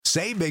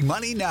Save big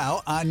money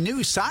now on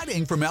new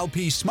siding from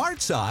LP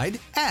SmartSide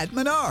at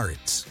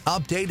Menards.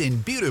 Update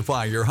and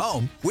beautify your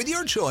home with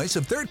your choice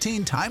of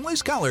 13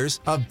 timeless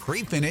colors of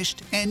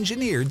pre-finished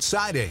engineered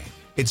siding.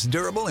 It's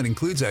durable and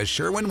includes a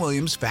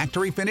Sherwin-Williams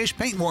factory finish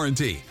paint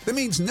warranty that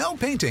means no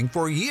painting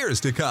for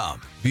years to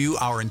come. View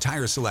our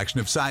entire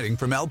selection of siding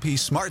from LP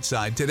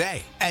SmartSide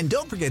today. And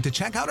don't forget to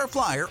check out our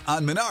flyer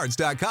on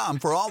Menards.com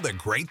for all the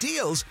great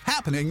deals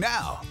happening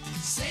now.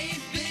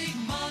 Save big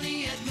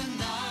money at Menards.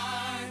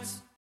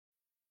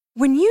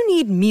 When you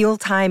need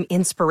mealtime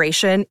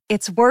inspiration,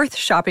 it's worth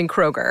shopping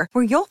Kroger,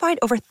 where you'll find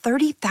over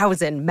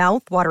 30,000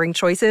 mouth-watering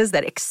choices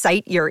that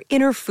excite your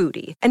inner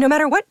foodie. And no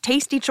matter what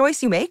tasty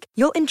choice you make,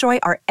 you'll enjoy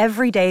our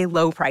everyday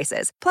low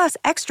prices, plus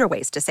extra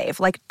ways to save,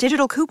 like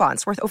digital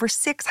coupons worth over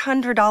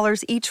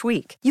 $600 each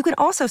week. You can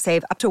also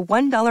save up to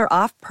 $1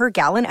 off per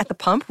gallon at the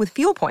pump with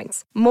fuel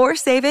points. More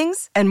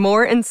savings and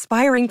more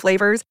inspiring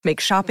flavors make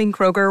shopping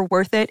Kroger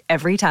worth it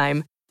every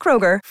time.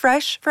 Kroger,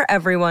 fresh for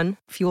everyone.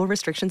 Fuel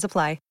restrictions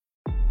apply.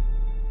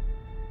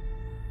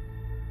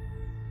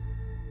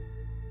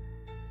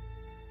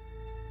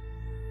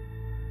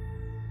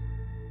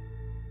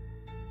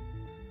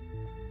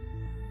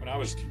 When I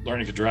was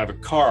learning to drive a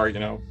car,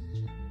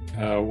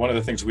 one of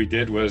the things we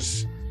did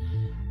was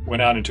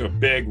went out into a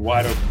big,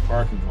 wide open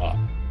parking lot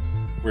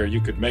where you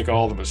could make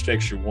all the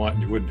mistakes you want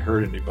and you wouldn't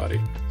hurt anybody.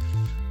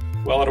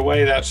 Well, in a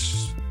way,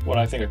 that's what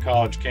I think a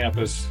college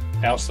campus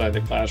outside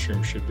the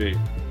classroom should be.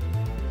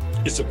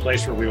 It's a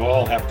place where we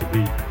all have to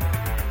be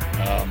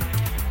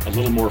a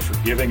little more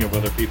forgiving of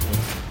other people.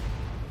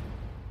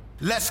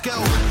 Let's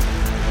go.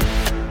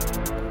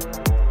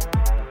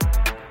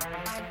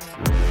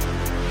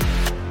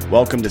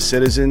 Welcome to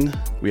Citizen.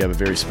 We have a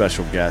very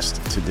special guest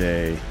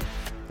today,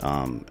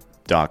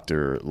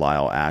 Dr.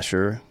 Lyle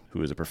Asher,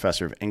 who is a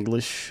professor of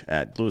English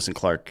at Lewis and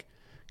Clark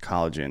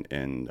College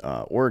in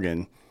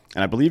Oregon.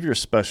 And I believe your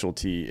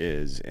specialty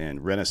is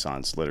in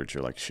Renaissance literature,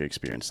 like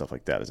Shakespeare and stuff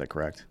like that. Is that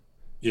correct?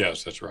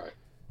 Yes, that's right.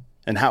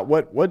 And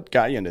what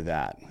got you into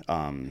that?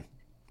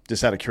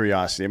 Just out of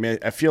curiosity. I mean,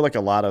 I feel like a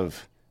lot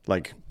of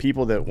like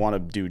people that want to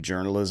do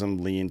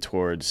journalism lean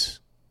towards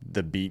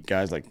the beat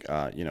guys, like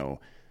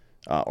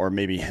or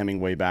maybe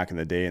Hemingway back in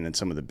the day, and then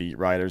some of the beat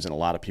writers, and a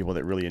lot of people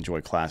that really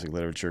enjoy classic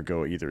literature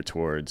go either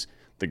towards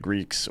the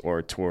Greeks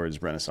or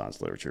towards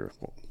Renaissance literature.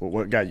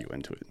 What got you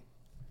into it?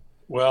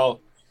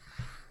 Well,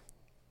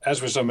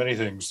 as with so many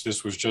things,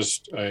 this was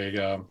just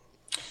a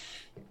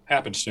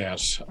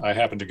happenstance. I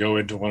happened to go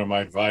into one of my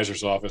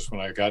advisor's office when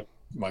I got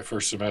my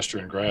first semester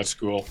in grad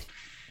school,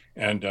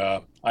 and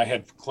I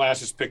had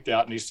classes picked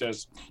out, and he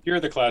says, "Here are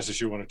the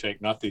classes you want to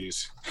take, not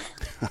these."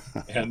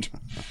 And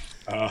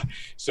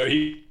so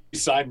he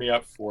signed me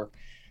up for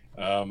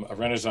a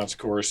Renaissance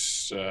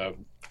course,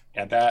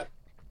 and that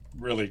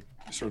really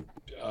sort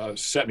of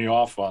set me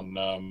off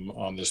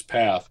on this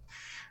path.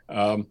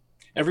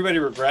 Everybody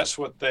regrets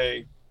what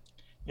they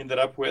ended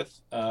up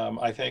with.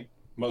 I think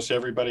most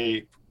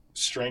everybody,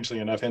 strangely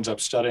enough, ends up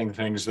studying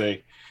things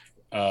they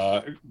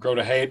grow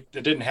to hate.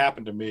 It didn't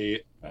happen to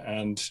me,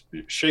 and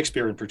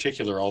Shakespeare in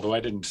particular, although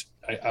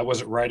I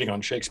wasn't writing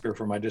on Shakespeare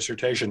for my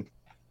dissertation,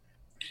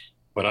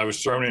 but I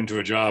was thrown into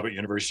a job at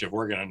University of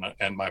Oregon,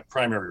 and my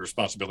primary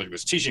responsibility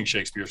was teaching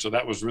Shakespeare. So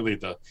that was really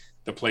the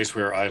place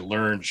where I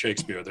learned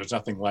Shakespeare. There's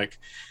nothing like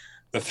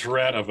the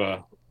threat of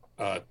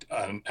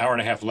an hour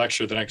and a half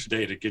lecture the next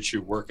day to get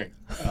you working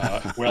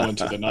well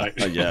into the night.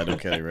 Yeah,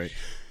 okay, right.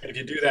 If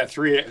you do that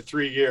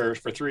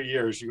for 3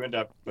 years, you end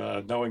up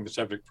knowing the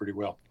subject pretty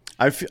well.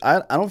 I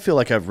don't feel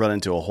like I've run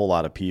into a whole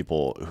lot of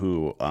people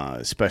who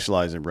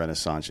specialize in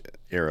Renaissance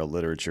era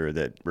literature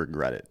that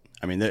regret it.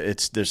 I mean,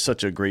 there's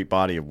such a great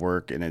body of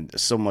work, and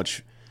so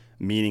much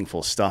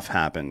meaningful stuff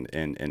happened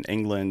in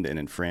England and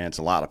in France,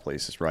 a lot of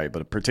places, right?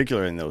 But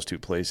particularly in those two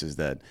places,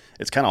 that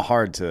it's kind of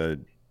hard to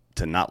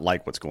not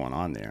like what's going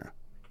on there.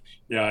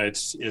 Yeah,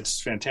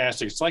 it's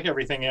fantastic. It's like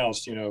everything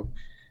else,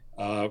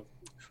 when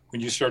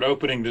you start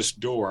opening this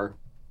door,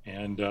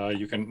 and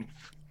you can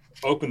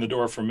open the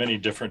door from many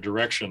different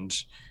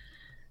directions.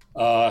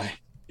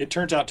 It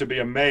turns out to be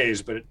a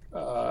maze, but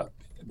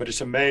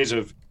it's a maze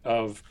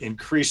of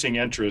increasing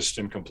interest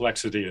and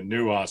complexity and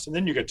nuance. And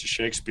then you get to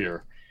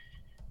Shakespeare,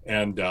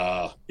 and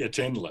it's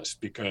endless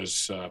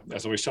because,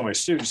 as I always tell my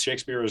students,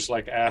 Shakespeare is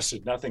like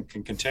acid. Nothing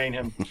can contain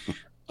him.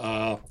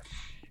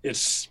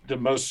 It's the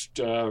most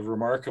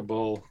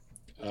remarkable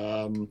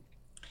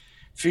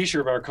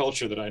feature of our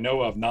culture that I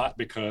know of, not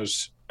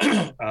because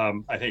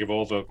I think of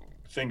all the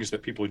things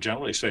that people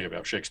generally say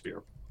about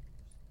Shakespeare,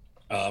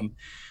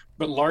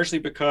 but largely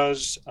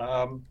because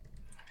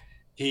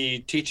he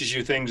teaches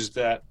you things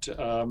that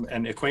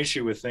and acquaints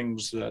you with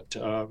things that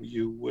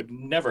you would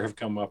never have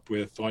come up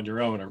with on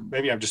your own, or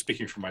maybe I'm just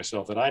speaking for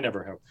myself, that I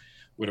never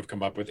would have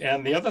come up with.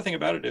 And the other thing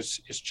about it is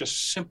it's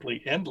just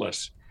simply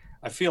endless.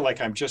 I feel like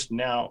I'm just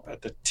now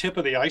at the tip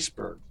of the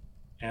iceberg,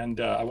 and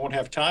I won't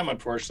have time,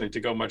 unfortunately, to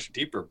go much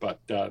deeper, but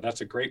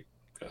that's a great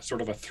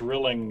sort of a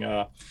thrilling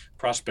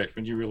prospect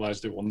when you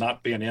realize there will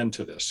not be an end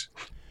to this.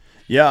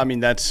 Yeah, I mean,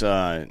 that's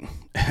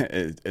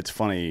it's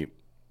funny.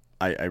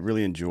 I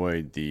really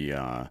enjoyed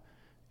the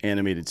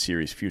animated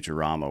series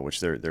Futurama, which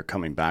they're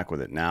coming back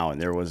with it now.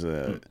 And there was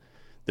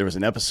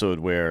an episode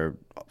where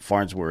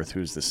Farnsworth,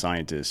 who's the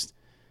scientist,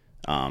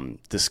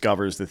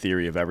 discovers the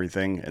theory of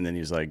everything, and then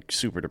he's like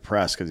super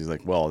depressed because he's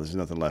like, well, there's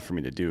nothing left for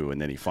me to do.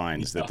 And then he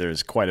finds that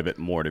there's quite a bit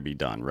more to be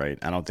done, right?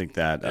 I don't think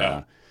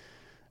that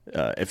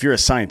if you're a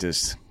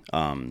scientist,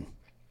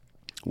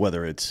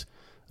 whether it's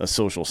a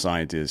social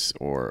scientist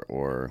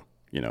or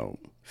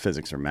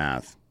physics or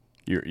math,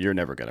 you're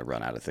never going to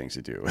run out of things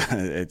to do.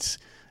 That's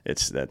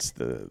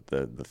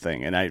the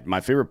thing. And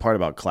my favorite part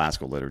about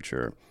classical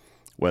literature,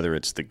 whether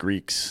it's the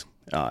Greeks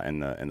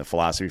and the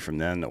philosophy from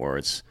then, or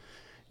it's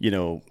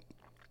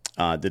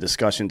the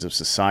discussions of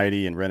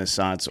society and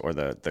Renaissance, or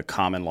the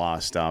common law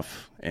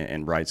stuff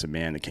and rights of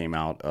man that came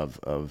out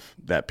of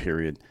that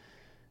period.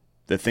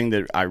 The thing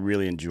that I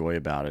really enjoy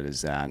about it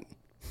is that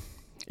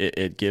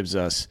it gives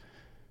us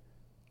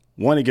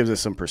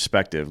some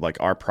perspective. Like,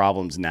 our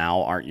problems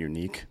now aren't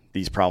unique.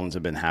 These problems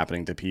have been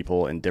happening to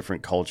people in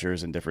different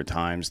cultures and different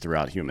times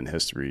throughout human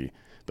history.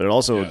 But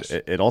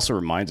it also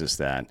reminds us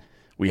that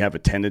we have a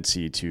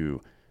tendency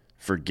to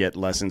forget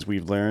lessons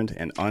we've learned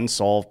and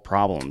unsolved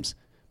problems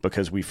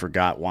because we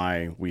forgot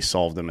why we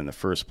solved them in the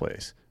first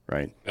place,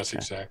 right? That's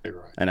exactly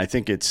right. And I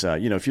think it's,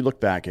 if you look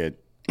back at,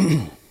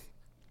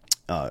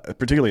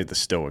 particularly at the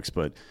Stoics,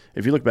 but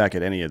if you look back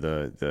at any of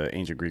the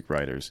ancient Greek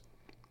writers,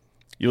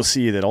 you'll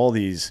see that all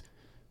these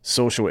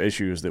social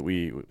issues that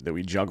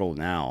we juggle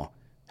now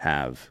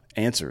have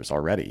answers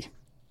already,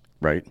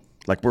 right?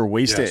 Like, we're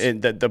wasting,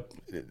 and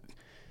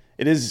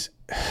it is,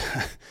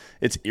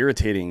 it's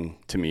irritating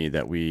to me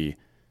that we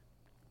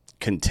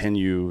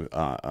continue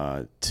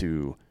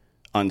to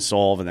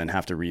unsolve and then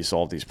have to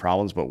resolve these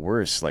problems. But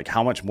worse, like,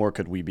 how much more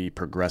could we be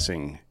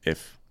progressing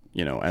if,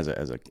 as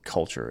a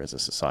culture, as a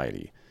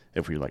society,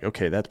 if we like,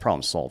 okay, that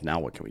problem's solved, now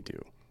what can we do?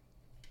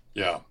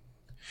 Yeah.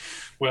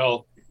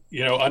 Well,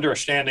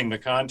 understanding the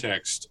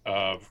context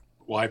of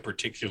why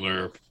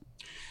particular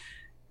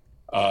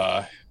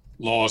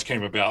laws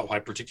came about, why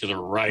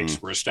particular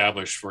rights were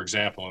established, for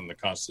example, in the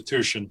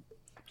Constitution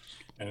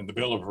and in the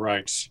Bill of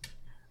Rights.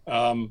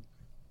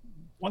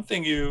 One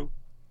thing you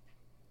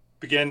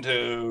begin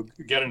to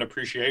get an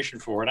appreciation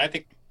for, and I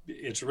think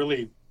it's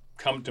really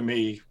come to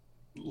me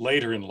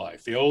later in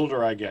life. The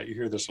older I get, you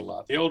hear this a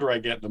lot, the older I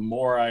get, the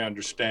more I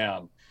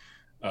understand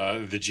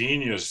the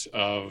genius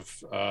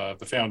of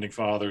the Founding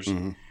Fathers,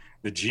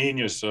 the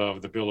genius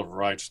of the Bill of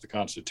Rights, the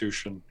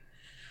Constitution,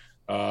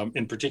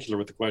 in particular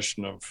with the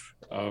question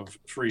of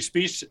free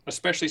speech,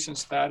 especially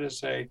since that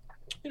is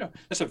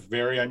that's a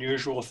very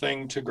unusual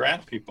thing to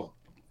grant people.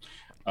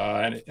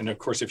 And of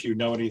course, if you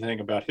know anything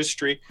about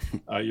history,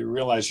 you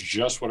realize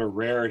just what a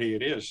rarity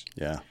it is.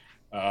 Yeah.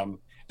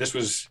 This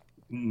was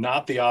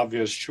not the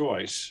obvious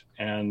choice.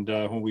 And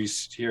when we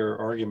hear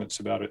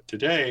arguments about it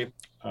today,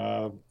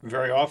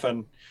 very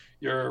often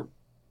you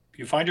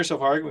find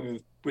yourself arguing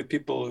with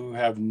people who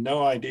have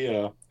no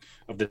idea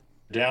of the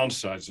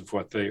downsides of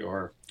what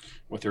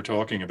they're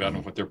talking about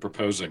and what they're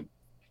proposing.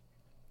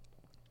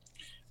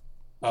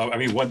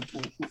 One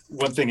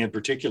thing in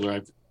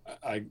particular,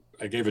 I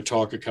gave a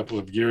talk a couple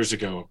of years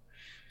ago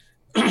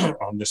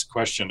on this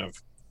question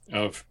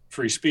of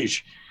free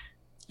speech,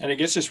 and it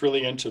gets us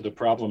really into the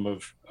problem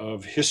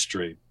of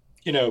history.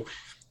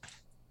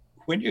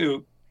 When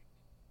you're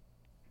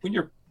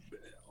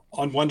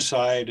on one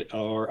side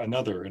or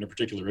another in a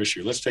particular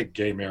issue, let's take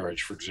gay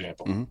marriage, for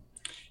example.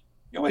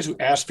 You always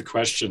ask the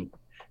question,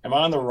 am I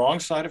on the wrong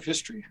side of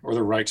history or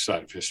the right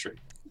side of history?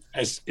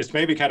 It's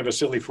maybe kind of a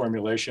silly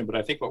formulation, but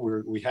I think what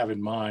we have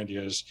in mind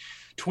is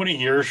 20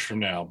 years from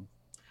now,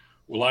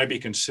 will I be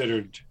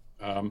considered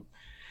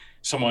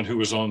someone who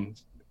was in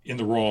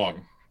the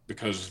wrong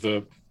because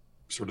the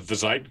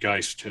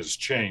zeitgeist has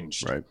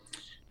changed? Right.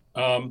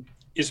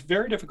 It's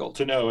very difficult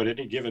to know at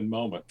any given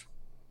moment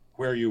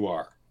where you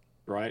are,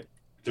 right?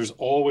 There's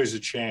always a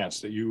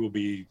chance that you will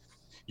be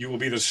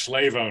the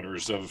slave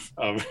owners of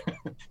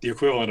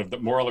the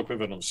moral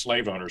equivalent of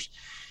slave owners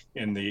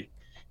in the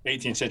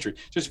 18th century.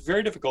 So it's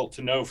very difficult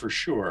to know for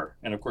sure.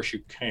 And of course you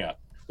can't.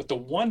 But the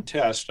one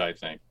test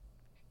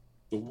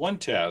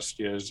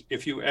is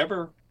if you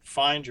ever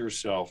find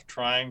yourself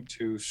trying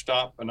to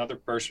stop another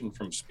person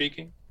from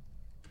speaking,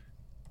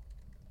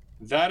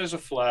 that is a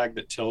flag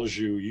that tells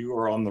you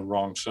are on the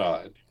wrong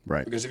side.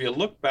 Right. Because if you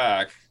look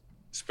back,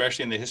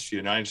 especially in the history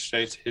of the United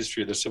States,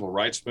 history of the civil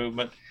rights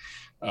movement,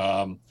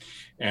 and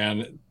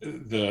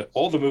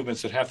all the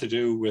movements that have to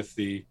do with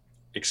the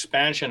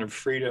expansion of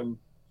freedom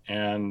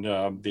and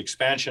the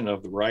expansion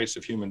of the rights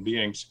of human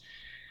beings,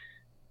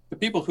 the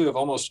people who have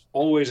almost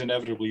always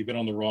inevitably been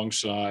on the wrong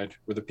side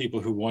were the people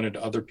who wanted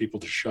other people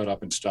to shut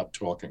up and stop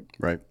talking.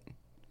 Right.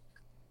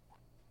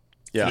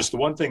 Yeah. And it's the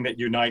one thing that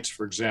unites,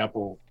 for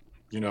example,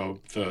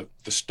 the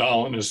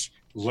Stalinist,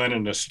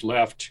 Leninist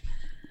left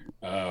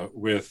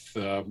with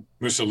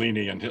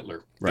Mussolini and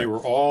Hitler. Right. They were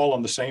all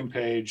on the same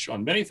page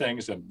on many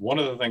things, and one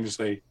of the things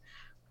they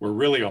were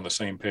really on the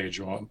same page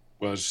on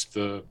was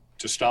to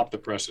stop the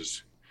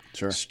presses,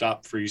 Sure.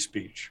 stop free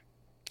speech.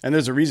 And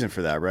there's a reason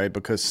for that, right?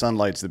 Because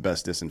sunlight's the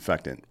best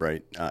disinfectant,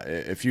 right?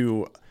 If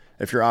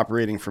you're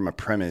operating from a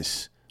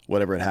premise,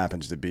 whatever it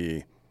happens to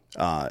be,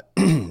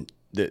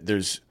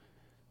 there's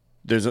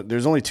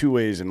only two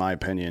ways, in my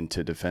opinion,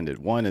 to defend it.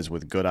 One is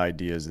with good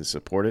ideas that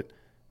support it,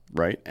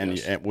 right? And,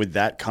 Yes. and with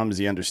that comes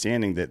the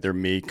understanding that there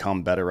may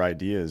come better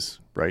ideas,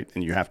 right?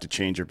 And you have to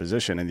change your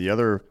position. And the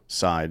other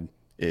side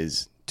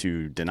is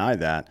to deny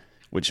that,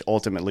 which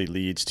ultimately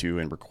leads to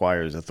and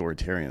requires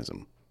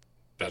authoritarianism.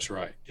 That's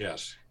right.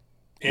 Yes.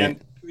 And,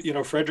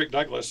 Frederick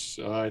Douglass,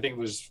 I think it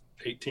was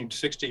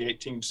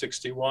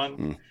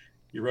 1861,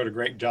 he wrote a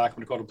great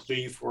document called A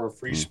Plea for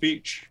Free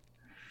Speech.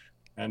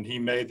 And he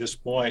made this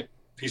point.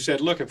 He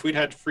said, look, if we'd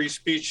had free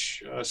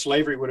speech,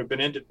 slavery would have been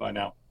ended by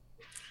now.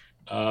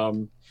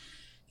 He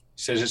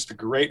says it's the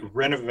great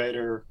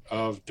renovator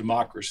of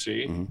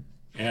democracy.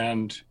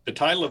 And the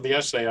title of the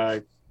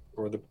essay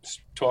or the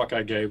talk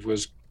I gave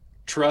was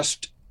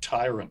Trust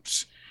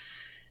Tyrants.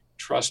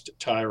 Trust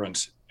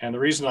Tyrants. And the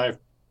reason I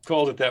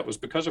called it that was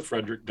because of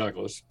Frederick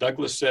Douglass.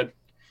 Douglass said,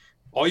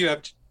 all you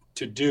have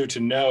to do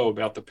to know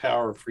about the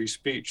power of free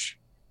speech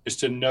is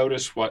to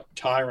notice what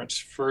tyrants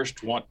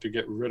first want to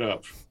get rid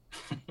of.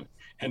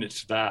 And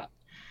it's that.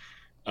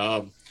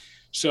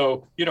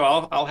 So,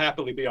 I'll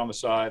happily be on the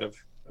side of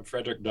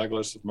Frederick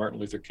Douglass, of Martin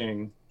Luther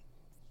King,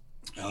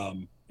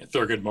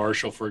 Thurgood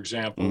Marshall, for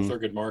example.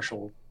 Thurgood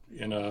Marshall,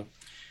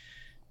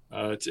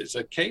 it's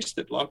a case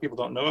that a lot of people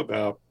don't know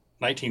about.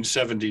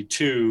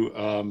 1972,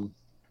 I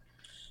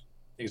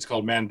think it's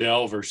called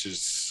Mandel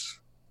versus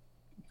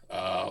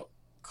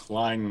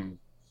Kleindienst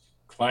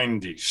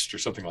or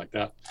something like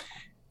that.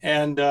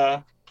 And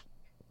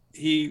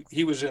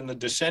he was in the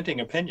dissenting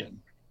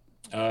opinion.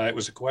 It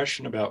was a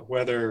question about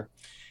whether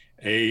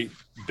a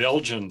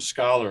Belgian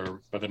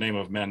scholar by the name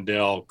of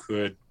Mandel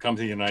could come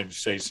to the United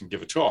States and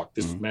give a talk.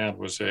 This man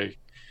was a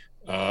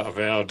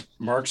avowed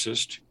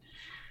Marxist,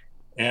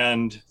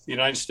 and the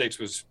United States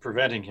was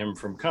preventing him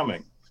from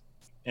coming.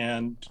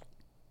 And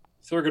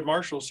Thurgood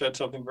Marshall said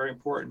something very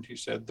important. He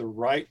said, the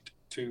right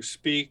to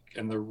speak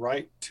and the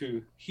right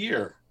to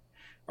hear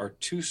are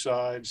two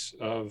sides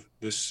of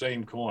the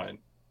same coin.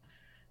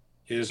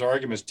 His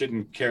arguments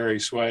didn't carry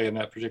sway in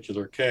that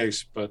particular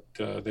case, but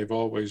they've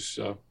always,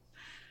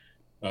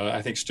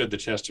 I think, stood the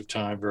test of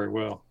time very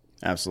well.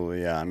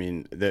 Absolutely, yeah. I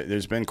mean,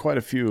 there's been quite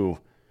a few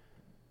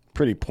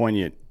pretty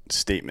poignant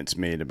statements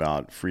made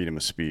about freedom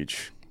of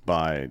speech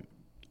by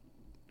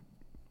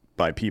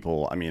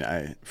people. I mean,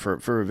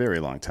 for a very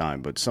long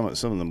time, but some of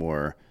the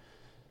more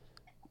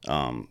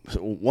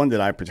one that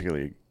I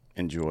particularly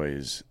enjoy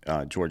is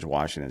George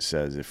Washington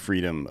says, if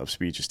freedom of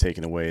speech is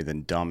taken away,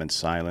 then dumb and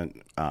silent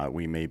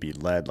we may be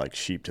led like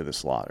sheep to the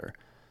slaughter.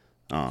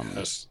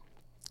 Yes.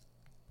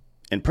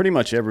 And pretty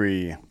much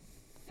every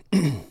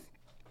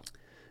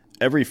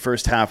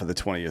first half of the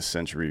 20th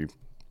century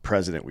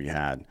president we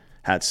had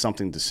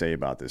something to say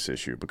about this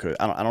issue, because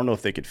I don't know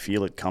if they could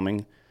feel it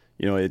coming.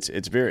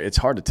 It's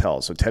hard to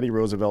tell. So Teddy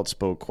Roosevelt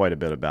spoke quite a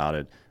bit about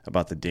it,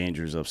 about the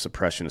dangers of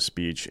suppression of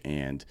speech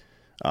and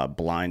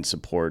blind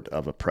support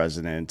of a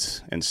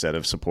president instead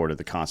of support of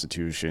the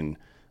Constitution.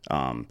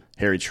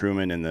 Harry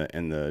Truman in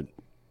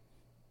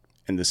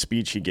the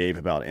speech he gave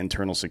about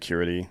internal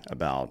security,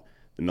 about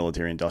the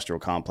military-industrial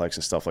complex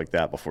and stuff like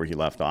that before he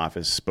left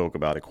office, spoke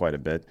about it quite a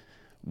bit.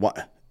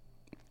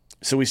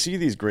 So we see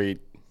these great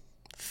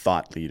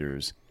thought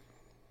leaders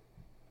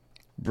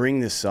bring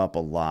this up a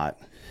lot,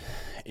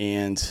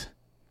 and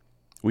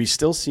we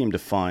still seem to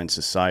find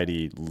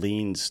society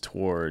leans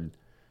toward,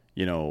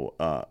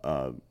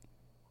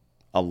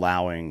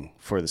 allowing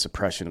for the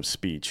suppression of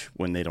speech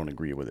when they don't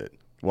agree with it.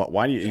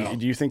 Why do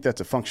you think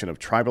that's a function of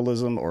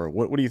tribalism, or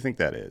what do you think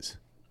that is?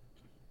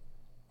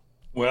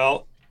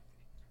 Well,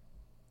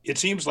 it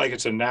seems like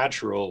it's a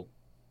natural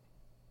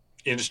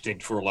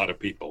instinct for a lot of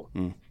people.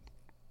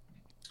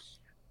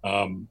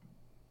 And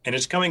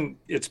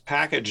it's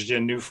packaged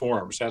in new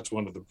forms. That's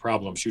one of the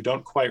problems. You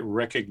don't quite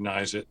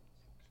recognize it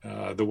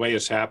the way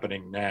it's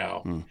happening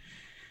now.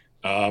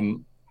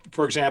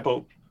 For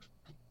example,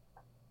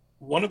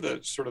 one of the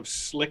sort of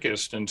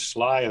slickest and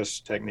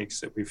slyest techniques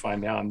that we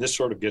find now, and this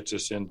sort of gets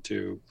us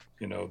into,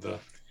 the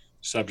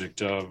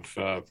subject of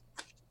the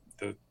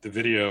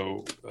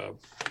video,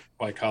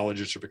 why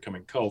colleges are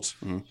becoming cults,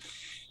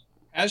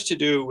 has to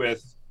do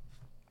with,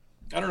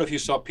 I don't know if you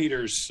saw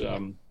Peter's,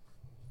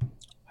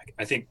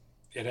 I think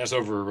it has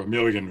over 1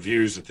 million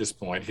views at this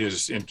point,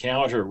 his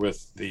encounter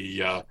with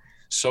the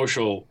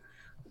social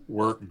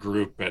work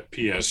group at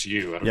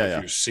PSU. I don't know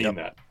if you've seen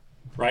that,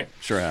 right?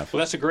 Sure have. Well,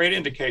 that's a great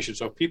indication.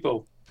 So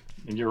people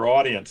in your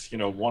audience,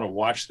 want to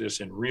watch this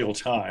in real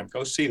time,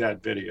 go see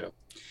that video.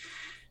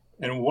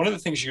 And one of the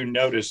things you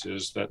notice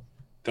is that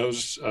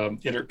those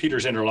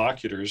Peter's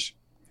interlocutors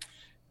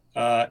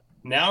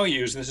now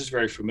use, and this is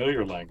very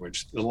familiar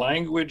language, the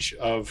language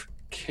of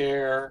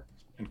care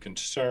and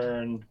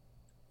concern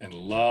and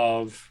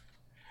love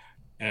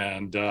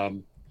and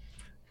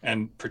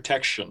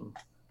protection.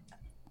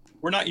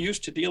 We're not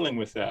used to dealing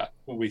with that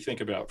when we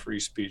think about free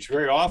speech.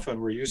 Very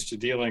often we're used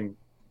to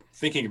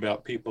thinking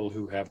about people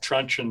who have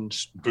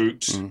truncheons,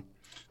 boots,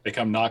 They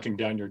come knocking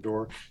down your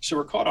door. So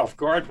we're caught off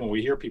guard when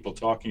we hear people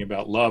talking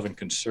about love and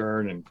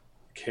concern and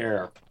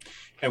care.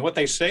 And what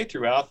they say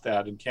throughout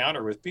that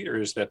encounter with Peter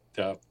is that,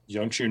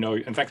 don't you know,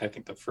 in fact, I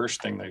think the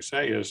first thing they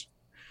say is,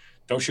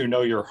 don't you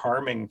know you're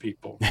harming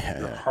people?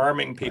 You're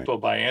harming people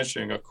by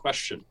answering a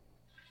question.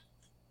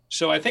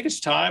 So I think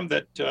it's time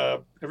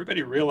that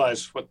everybody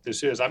realize what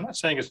this is. I'm not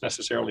saying it's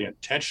necessarily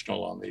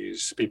intentional on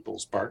these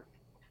people's part.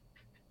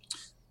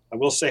 I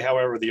will say,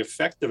 however, the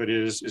effect of it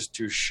is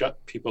to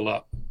shut people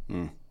up.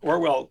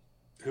 Orwell,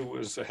 who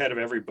was ahead of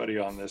everybody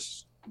on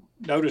this,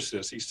 noticed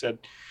this. He said,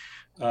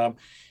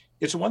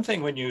 it's one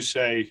thing when you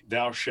say,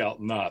 thou shalt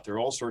not. There are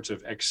all sorts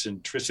of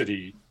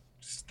eccentricity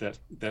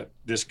that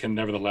this can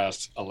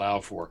nevertheless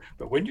allow for.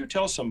 But when you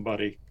tell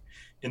somebody,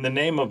 in the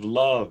name of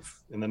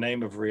love, in the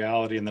name of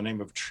reality, in the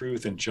name of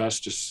truth and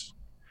justice,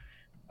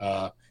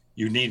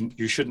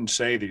 you shouldn't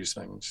say these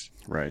things.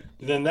 Right.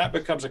 Then that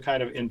becomes a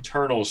kind of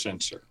internal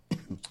censor.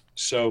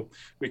 So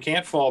we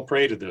can't fall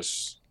prey to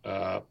this.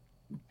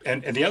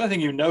 And the other thing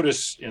you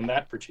notice in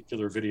that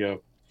particular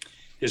video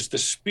is the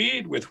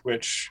speed with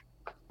which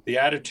the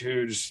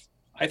attitudes,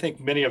 I think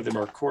many of them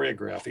are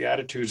choreographed, the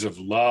attitudes of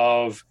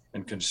love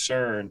and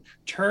concern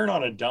turn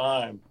on a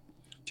dime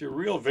to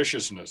real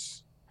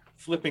viciousness,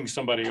 flipping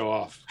somebody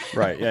off.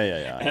 Right.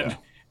 Yeah.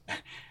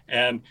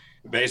 And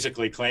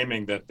basically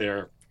claiming that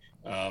they're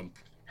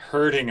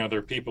hurting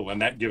other people,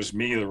 and that gives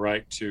me the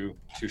right to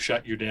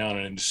shut you down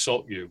and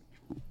insult you.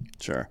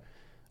 Sure.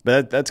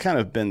 But that's kind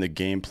of been the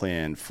game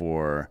plan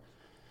for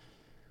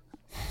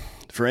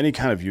any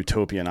kind of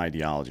utopian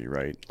ideology,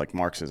 right? Like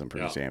Marxism, for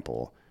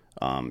example.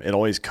 It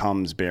always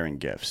comes bearing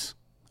gifts.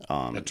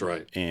 That's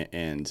right.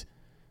 And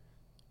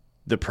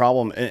the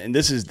problem, and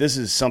this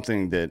is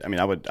something that, I mean,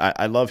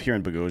 I love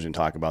hearing Boghossian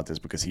talk about this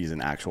because he's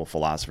an actual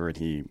philosopher and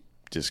he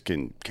just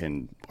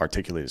can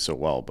articulate it so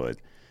well. But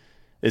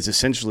it's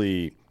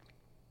essentially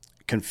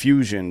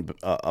confusion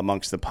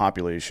amongst the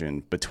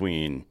population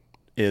between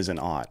is and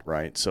ought,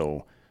 right?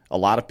 So a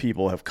lot of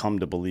people have come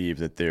to believe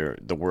that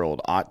the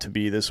world ought to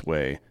be this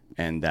way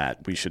and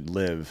that we should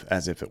live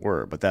as if it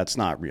were, but that's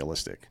not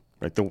realistic,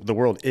 right? The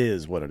world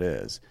is what it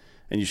is,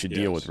 and you should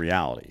deal with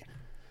reality.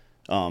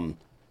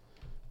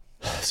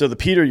 So the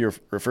Peter you're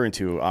referring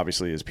to,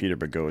 obviously, is Peter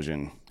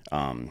Boghossian.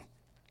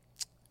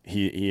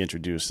 He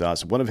introduced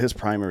us. One of his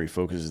primary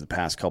focuses the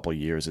past couple of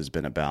years has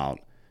been about,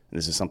 and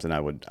this is something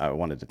I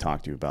wanted to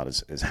talk to you about,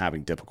 is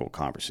having difficult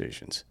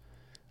conversations.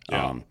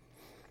 Yeah.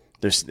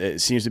 It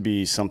seems to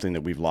be something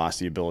that we've lost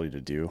the ability to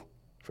do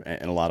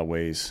in a lot of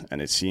ways,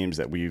 and it seems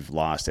that we've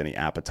lost any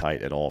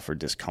appetite at all for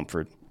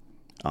discomfort.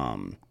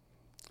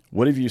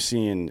 What have you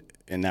seen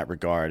in that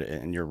regard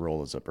in your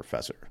role as a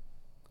professor?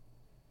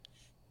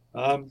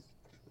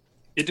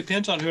 It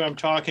depends on who I'm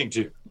talking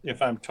to.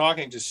 If I'm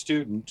talking to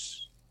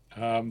students,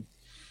 I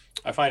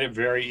find it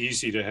very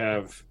easy to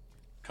have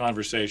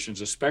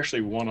conversations,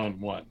 especially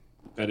one-on-one.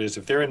 That is,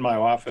 if they're in my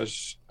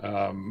office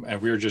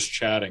and we're just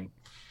chatting,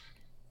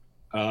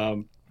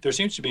 there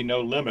seems to be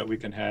no limit. We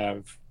can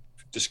have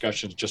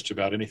discussions just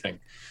about anything.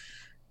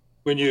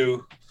 When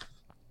you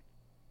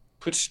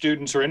put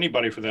students, or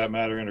anybody for that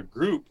matter, in a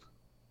group,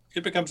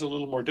 it becomes a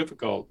little more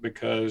difficult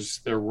because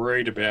they're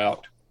worried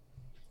about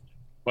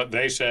what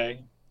they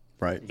say.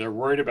 Right. They're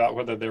worried about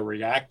whether they're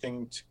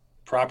reacting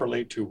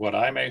properly to what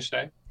I may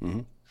say.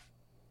 Mm-hmm.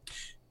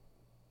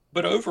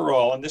 But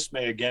overall, and this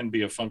may again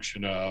be a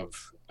function of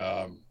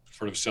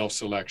sort of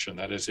self-selection,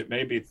 that is, it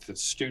may be the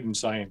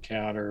students I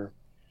encounter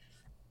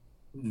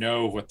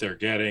know what they're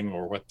getting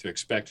or what to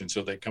expect, and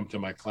so they come to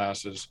my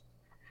classes.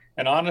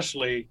 And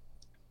honestly,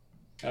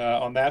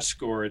 on that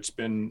score, it's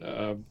been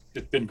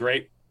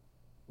great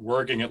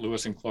working at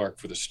Lewis and Clark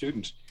for the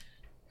students.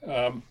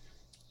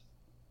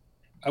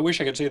 I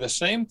wish I could say the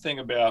same thing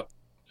about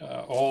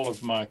all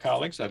of my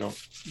colleagues.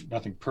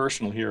 Nothing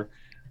personal here,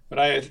 but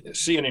I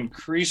see an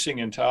increasing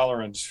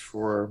intolerance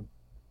for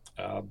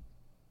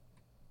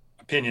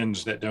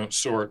opinions that don't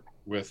sort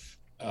with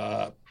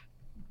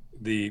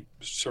the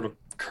sort of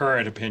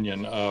current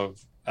opinion of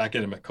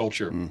academic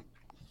culture.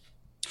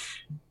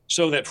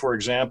 So that, for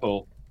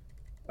example,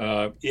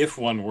 if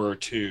one were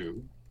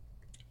to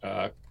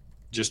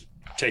just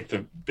take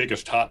the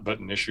biggest hot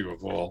button issue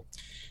of all,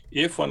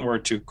 if one were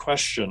to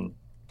question,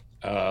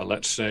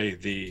 let's say,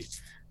 the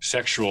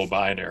sexual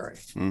binary,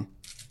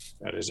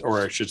 that is,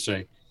 or I should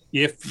say,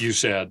 if you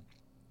said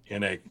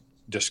in a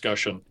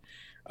discussion,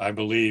 I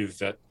believe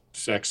that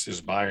sex is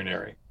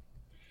binary,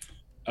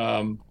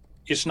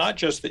 it's not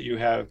just that you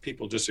have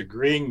people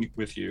disagreeing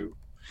with you.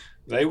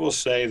 They will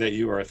say that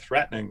you are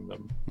threatening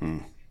them.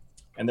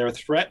 And you're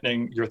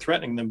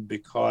threatening them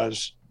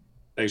because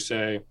they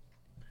say,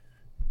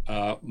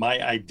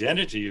 my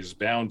identity is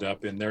bound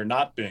up in there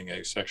not being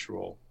a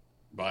sexual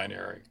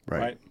binary,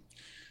 right?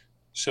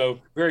 So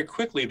very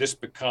quickly, this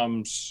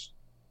becomes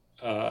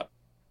a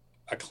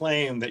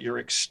claim that you're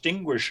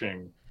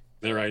extinguishing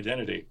their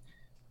identity.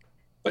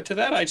 But to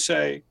that, I'd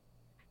say,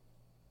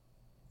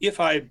 if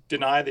I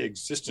deny the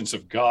existence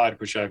of God,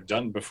 which I've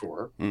done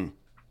before,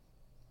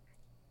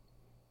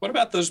 what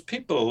about those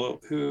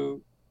people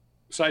who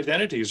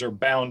identities are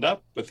bound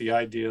up with the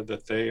idea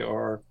that they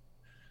are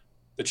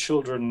the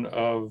children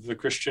of the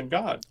Christian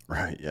God.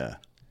 Right. Yeah.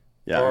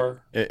 Yeah.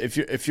 Or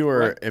if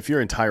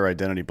your entire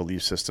identity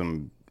belief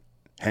system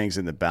hangs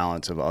in the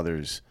balance of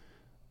others,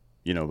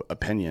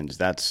 opinions,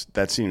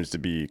 that seems to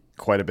be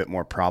quite a bit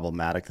more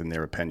problematic than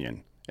their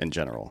opinion in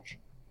general.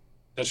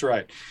 That's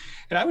right.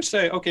 And I would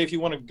say, okay, if you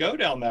want to go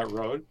down that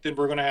road, then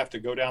we're going to have to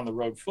go down the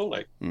road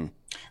fully.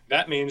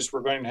 That means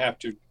we're going to have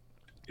to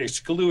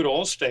exclude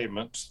all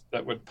statements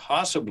that would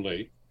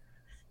possibly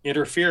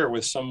interfere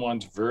with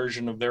someone's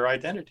version of their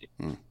identity.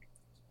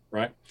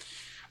 Right.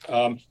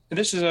 And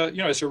this is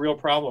it's a real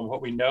problem.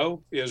 What we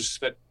know is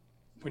that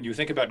when you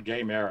think about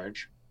gay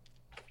marriage,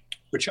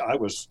 which I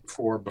was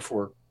for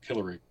before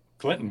Hillary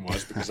Clinton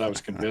was, because I was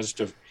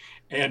convinced of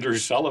Andrew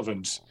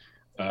Sullivan's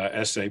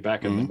essay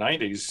back in the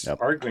 90s,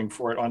 arguing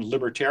for it on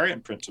libertarian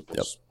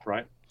principles,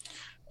 right?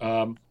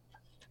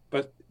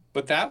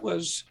 But that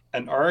was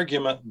an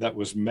argument that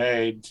was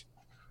made.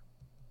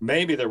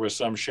 Maybe there was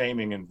some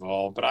shaming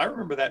involved, but I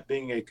remember that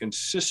being a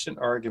consistent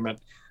argument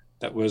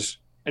that was,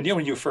 and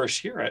when you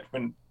first hear it,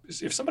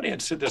 if somebody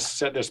had said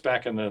this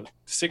back in the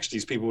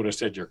 60s, people would have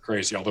said you're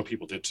crazy, although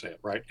people did say it,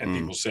 right? And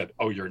people said,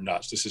 oh, you're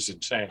nuts, this is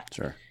insane.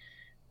 Sure.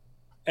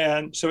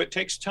 And so it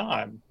takes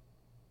time.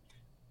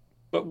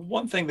 But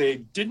one thing they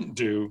didn't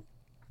do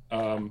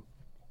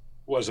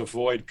was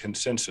avoid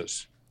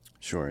consensus.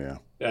 Sure, yeah.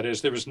 That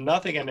is, there was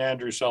nothing in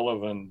Andrew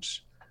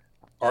Sullivan's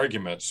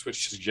arguments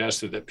which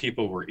suggested that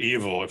people were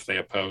evil if they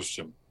opposed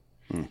him.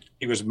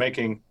 He was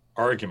making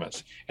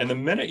arguments. And the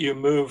minute you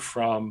move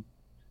from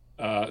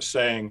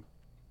saying,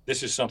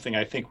 this is something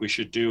I think we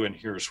should do and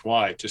here's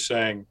why, to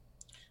saying,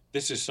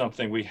 this is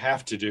something we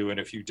have to do, and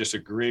if you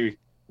disagree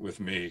with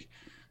me,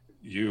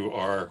 you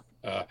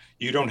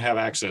don't have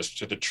access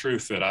to the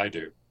truth that I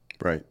do.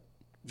 Right.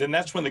 Then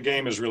that's when the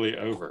game is really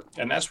over.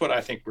 And that's what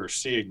I think we're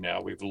seeing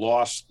now. We've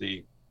lost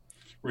the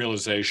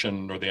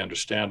realization or the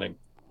understanding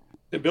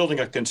that building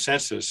a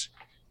consensus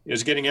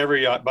is getting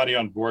everybody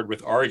on board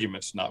with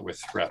arguments, not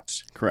with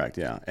threats. Correct.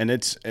 Yeah. And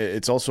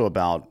it's also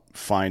about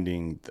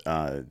finding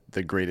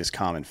the greatest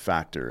common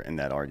factor in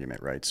that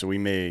argument, right? So we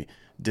may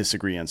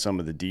disagree on some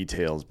of the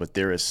details, but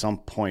there is some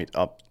point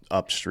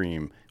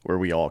upstream where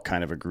we all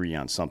kind of agree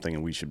on something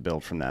and we should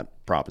build from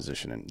that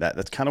proposition. And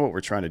that's kind of what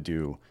we're trying to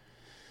do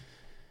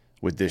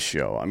with this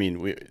show. I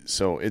mean,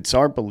 so it's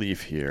our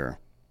belief here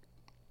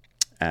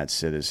at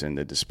Citizen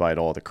that despite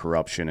all the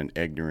corruption and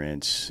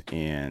ignorance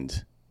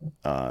and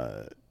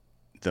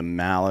the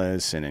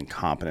malice and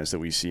incompetence that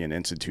we see in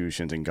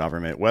institutions and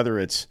government, whether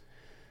it's,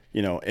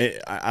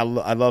 I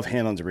love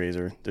Hanlon's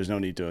razor. There's no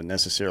need to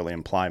necessarily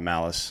imply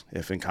malice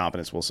if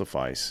incompetence will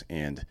suffice.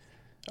 And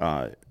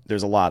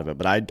there's a lot of it.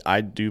 But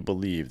I do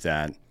believe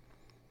that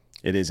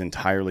it is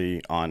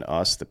entirely on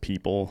us, the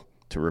people,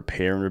 to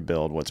repair and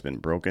rebuild what's been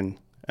broken.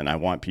 And I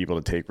want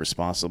people to take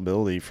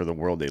responsibility for the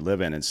world they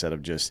live in instead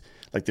of just,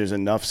 like, there's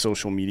enough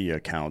social media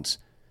accounts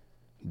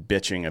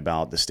bitching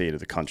about the state of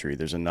the country.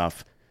 There's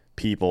enough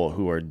people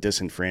who are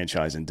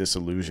disenfranchised and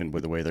disillusioned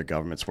with the way their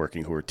government's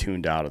working, who are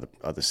tuned out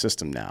of the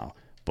system now.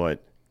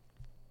 But,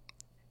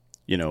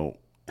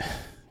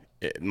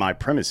 my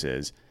premise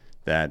is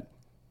that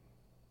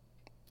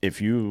if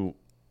you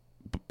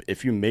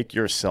make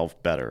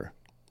yourself better,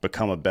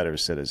 become a better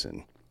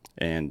citizen,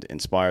 and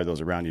inspire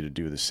those around you to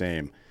do the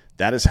same,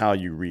 that is how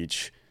you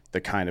reach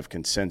the kind of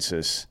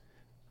consensus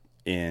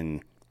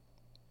in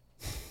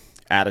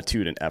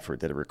attitude and effort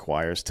that it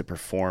requires to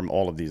perform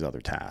all of these other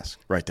tasks,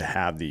 right? To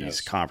have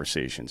these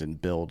conversations and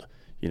build,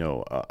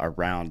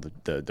 around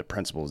the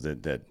principles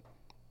that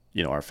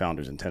our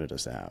founders intended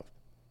us to have.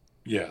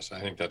 Yes,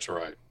 I think that's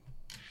right.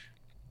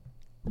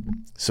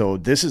 So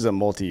this is a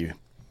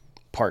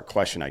multi-part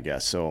question, I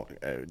guess. So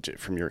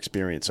from your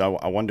experience, I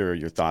wonder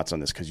your thoughts on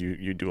this, because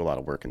you do a lot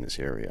of work in this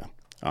area.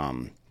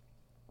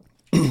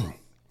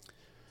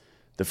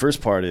 The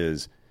first part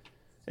is,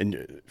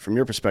 and from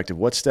your perspective,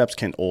 what steps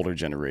can older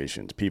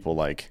generations, people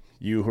like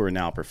you who are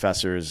now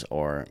professors,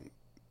 or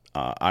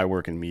I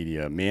work in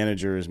media,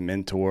 managers,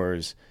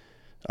 mentors,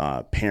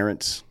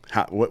 parents,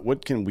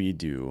 what can we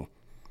do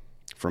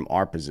from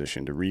our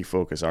position to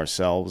refocus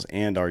ourselves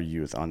and our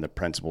youth on the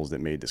principles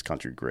that made this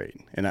country great?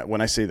 And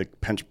when I say the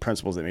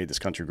principles that made this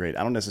country great,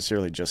 I don't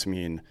necessarily just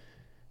mean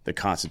the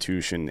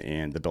Constitution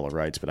and the Bill of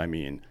Rights, but I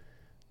mean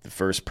the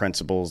first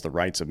principles, the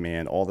rights of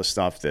man, all the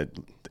stuff that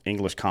the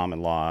English common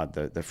law,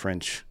 the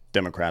French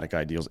democratic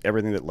ideals,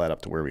 everything that led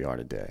up to where we are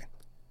today.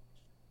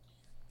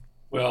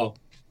 Well,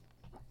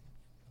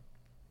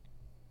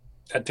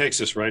 that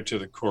takes us right to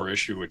the core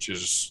issue, which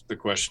is the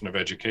question of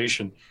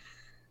education.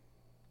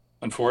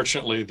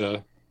 Unfortunately,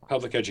 the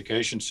public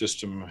education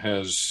system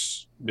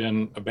has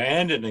been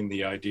abandoning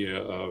the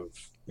idea of,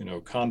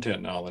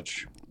 content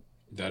knowledge,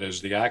 that is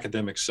the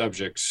academic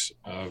subjects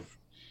of,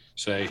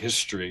 say,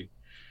 history.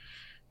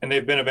 And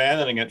they've been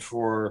abandoning it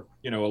for,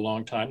 a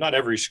long time. Not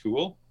every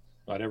school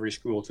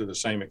to the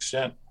same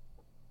extent.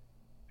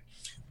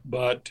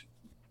 But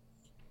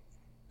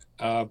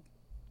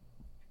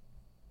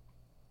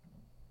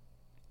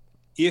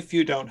if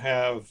you don't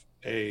have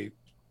a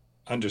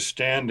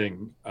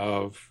understanding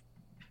of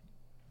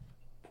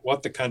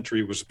what the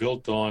country was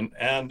built on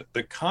and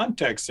the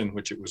context in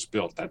which it was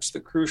built. That's the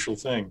crucial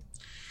thing.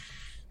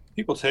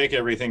 People take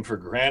everything for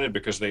granted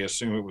because they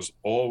assume it was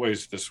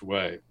always this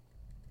way.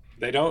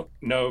 They don't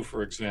know,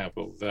 for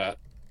example, that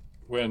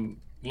when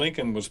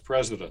Lincoln was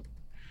president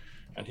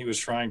and he was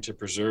trying to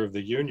preserve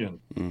the Union,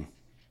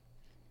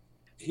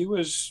 he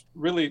was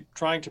really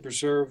trying to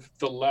preserve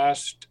the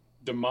last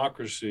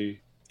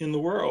democracy in the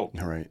world.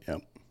 All right.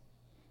 Yep.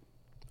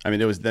 I mean,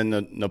 it was then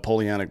the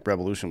Napoleonic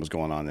Revolution was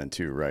going on then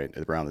too, right?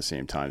 Around the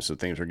same time. So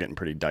things were getting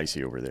pretty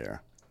dicey over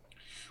there.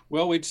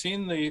 Well, we'd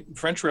seen the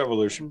French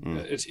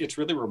Revolution. It's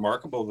really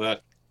remarkable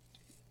that,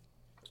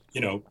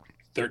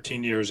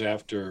 13 years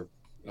after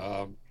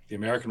the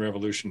American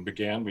Revolution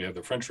began, we have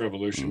the French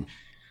Revolution,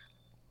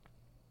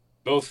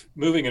 both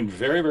moving in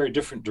very, very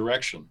different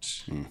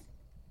directions.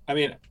 I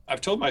mean,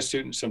 I've told my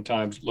students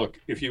sometimes, look,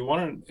 if you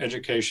want an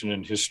education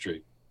in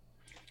history,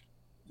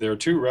 there are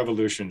two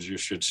revolutions you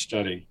should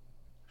study.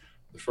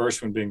 The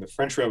first one being the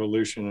French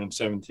Revolution in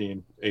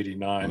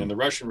 1789 and the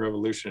Russian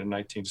Revolution in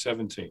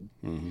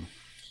 1917.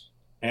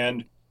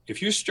 And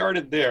if you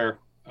started there,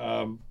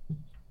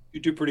 you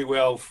do pretty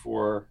well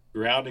for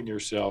grounding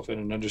yourself in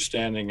an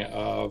understanding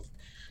of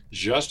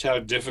just how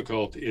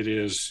difficult it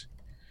is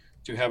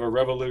to have a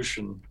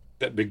revolution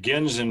that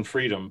begins in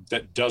freedom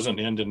that doesn't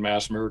end in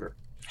mass murder,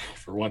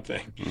 for one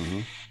thing.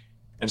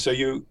 And so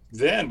you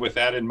then, with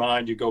that in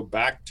mind, you go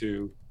back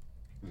to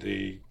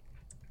the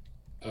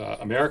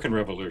American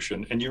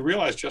Revolution, and you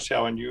realize just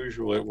how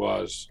unusual it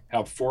was,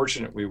 how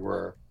fortunate we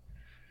were.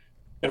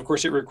 And of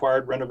course, it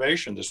required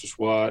renovation. This is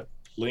what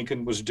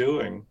Lincoln was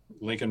doing.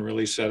 Lincoln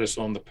really set us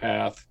on the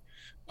path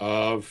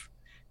of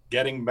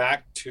getting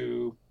back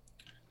to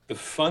the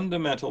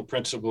fundamental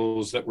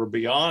principles that were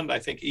beyond, I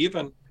think,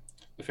 even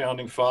the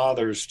founding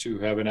fathers to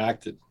have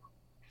enacted.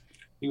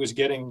 He was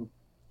getting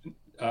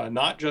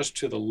not just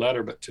to the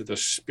letter, but to the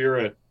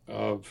spirit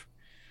of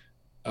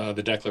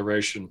the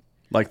Declaration.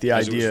 Like the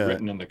as idea it was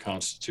written in the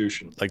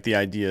Constitution. Like the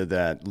idea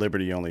that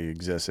liberty only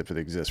exists if it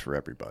exists for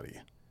everybody.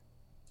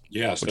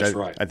 Yes, that's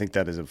right. I think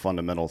that is a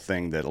fundamental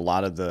thing that a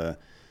lot of the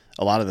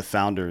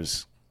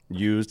founders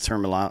used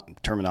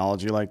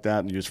terminology like that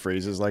and used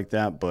phrases like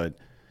that, but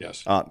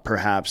yes,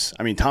 perhaps,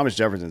 I mean, Thomas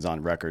Jefferson's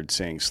on record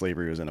saying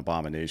slavery was an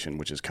abomination,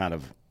 which is kind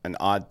of an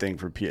odd thing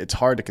for people. It's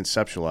hard to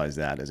conceptualize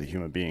that as a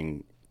human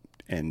being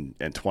in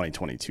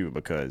 2022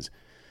 because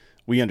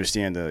we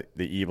understand the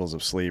evils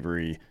of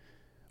slavery.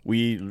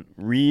 We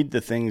read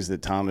the things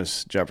that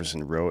Thomas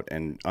Jefferson wrote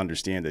and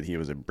understand that he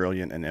was a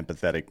brilliant and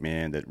empathetic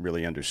man that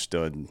really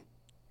understood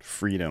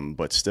freedom,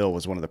 but still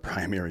was one of the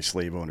primary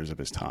slave owners of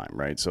his time,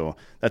 right? So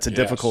that's a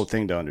difficult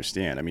thing to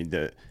understand. I mean,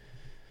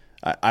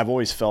 I've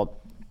always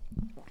felt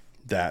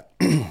that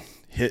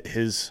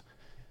his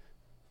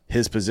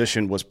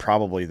position was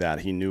probably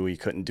that he knew he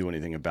couldn't do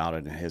anything about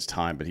it in his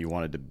time, but he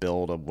wanted to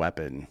build a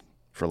weapon,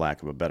 for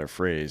lack of a better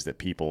phrase, that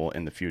people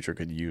in the future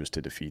could use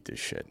to defeat this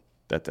shit.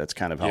 That's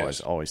kind of how I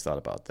always thought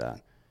about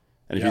that.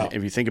 And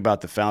if you think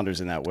about the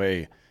founders in that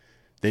way,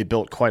 they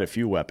built quite a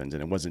few weapons,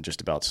 and it wasn't just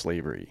about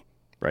slavery,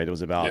 right? It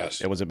was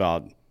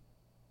about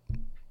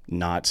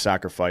not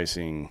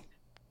sacrificing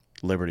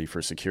liberty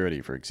for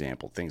security, for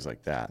example, things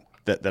like that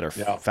are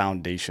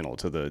foundational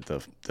to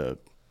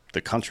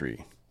the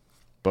country,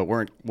 but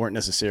weren't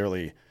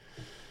necessarily,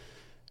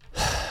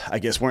 I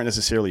guess, weren't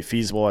necessarily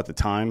feasible at the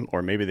time,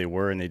 or maybe they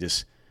were and they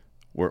just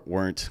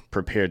weren't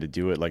prepared to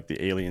do it. Like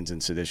the Aliens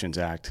and Seditions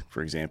Act,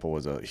 for example,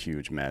 was a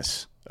huge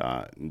mess.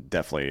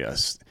 Definitely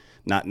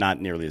not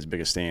nearly as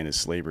big a stand as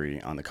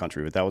slavery on the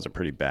country, but that was a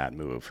pretty bad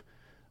move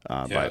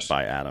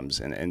by Adams,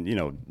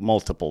 and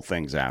multiple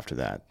things after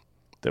that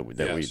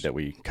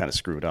we kind of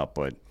screwed up.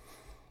 But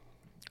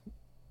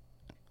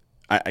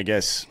I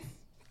guess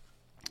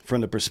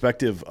from the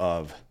perspective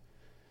of,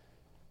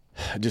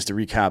 just to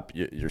recap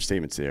your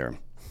statements there,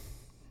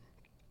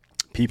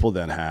 people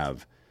that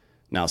have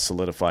now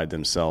solidified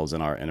themselves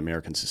in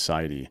American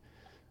society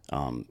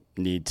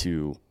need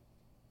to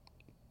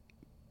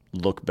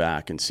look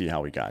back and see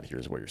how we got here,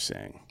 is what you're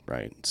saying,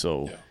 right?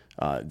 So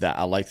that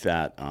I like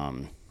that.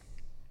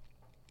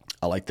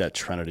 I like that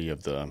trinity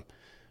of the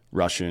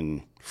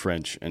Russian,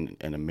 French, and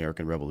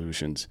American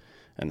revolutions,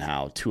 and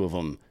how two of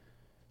them,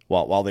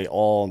 while they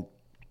all,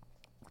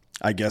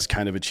 I guess,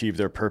 kind of achieved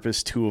their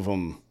purpose, two of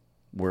them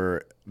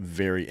were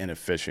very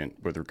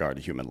inefficient with regard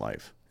to human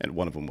life, and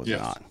one of them was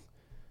not.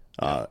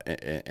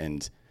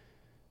 And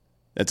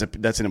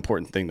that's an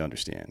important thing to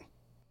understand.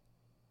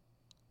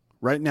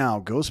 Right now,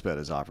 GhostBed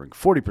is offering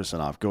 40%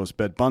 off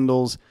GhostBed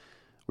bundles,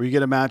 where you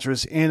get a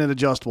mattress and an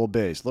adjustable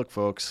base. Look,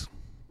 folks,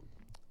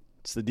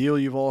 it's the deal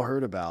you've all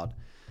heard about.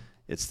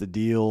 It's the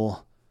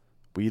deal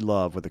we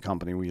love with the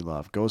company we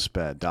love.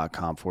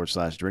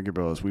 GhostBed.com/Drinking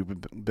Bros. We've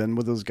been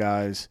with those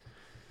guys,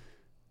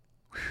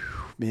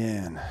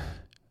 man,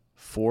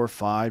 4 or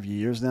 5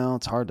 years now.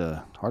 It's hard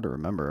to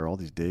remember. All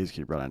these days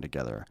keep running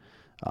together.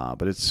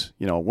 But it's,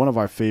 one of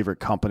our favorite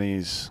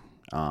companies,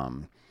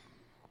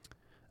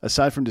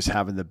 aside from just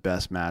having the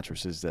best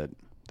mattresses that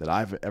that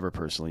I've ever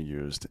personally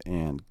used,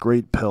 and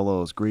great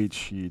pillows, great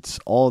sheets,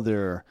 all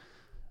their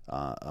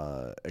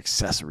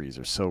accessories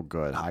are so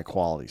good, high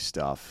quality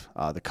stuff.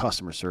 The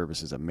customer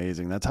service is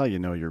amazing. That's how you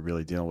know you're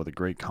really dealing with a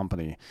great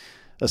company.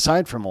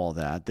 Aside from all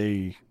that,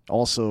 they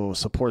also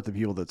support the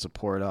people that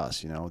support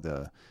us,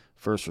 the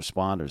first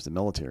responders, the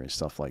military,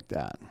 stuff like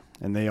that.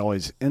 And they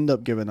always end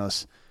up giving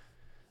us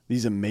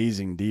these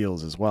amazing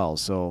deals as well.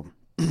 So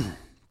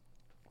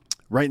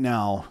right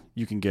now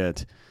you can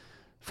get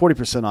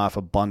 40% off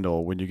a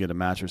bundle when you get a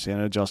mattress and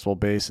an adjustable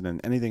base, and then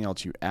anything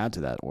else you add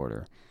to that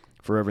order.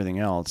 For everything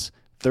else,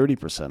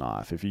 30%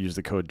 off if you use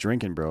the code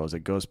Drinking Bros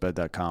at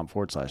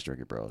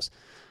ghostbed.com/Drinking Bros.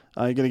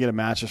 You're going to get a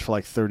mattress for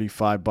like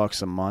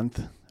 $35 a month,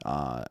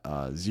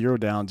 0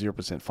 down,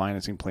 0%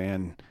 financing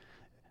plan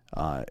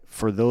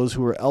for those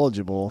who are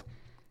eligible,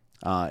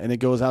 and it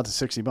goes out to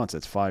 60 months.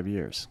 That's 5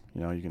 years.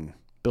 You can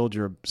build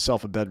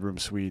yourself a bedroom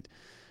suite,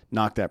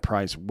 knock that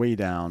price way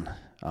down.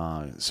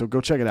 So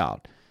go check it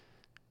out.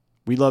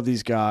 We love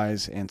these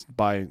guys, and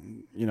by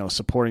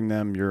supporting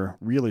them, you're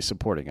really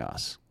supporting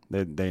us.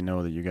 They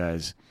know that you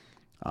guys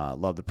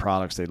love the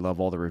products. They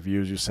love all the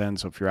reviews you send.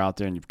 So if you're out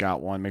there and you've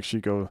got one, make sure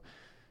you go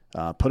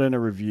put in a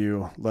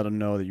review. Let them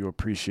know that you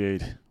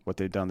appreciate what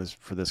they've done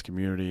for this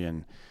community,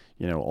 and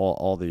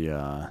all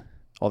the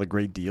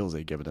great deals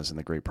they've given us and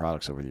the great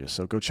products over the years.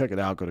 So go check it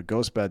out. Go to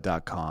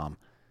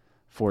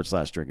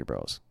ghostbed.com/Drinking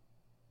Bros.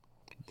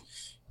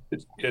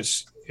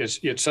 It's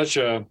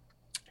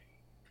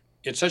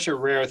such a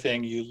rare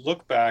thing. You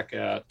look back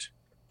at,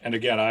 and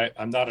again,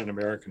 I'm not an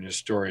American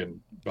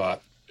historian,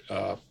 but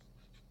sort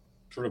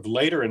of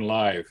later in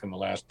life, in the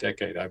last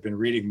decade, I've been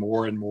reading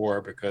more and more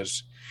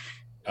because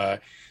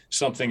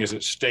something is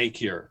at stake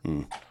here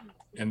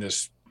in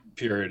this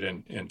period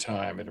in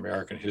time in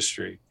American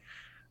history.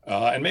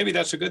 And maybe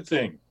that's a good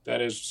thing.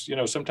 That is,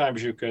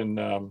 sometimes you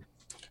can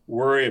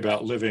worry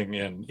about living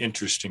in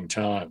interesting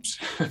times,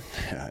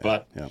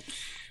 but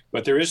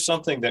there is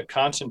something that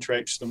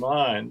concentrates the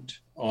mind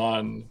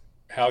on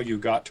how you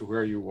got to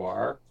where you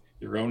are,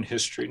 your own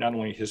history, not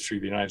only history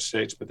of the United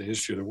States, but the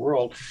history of the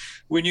world,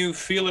 when you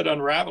feel it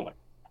unraveling.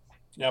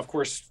 Now, of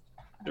course,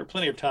 there are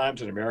plenty of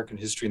times in American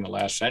history in the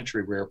last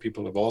century where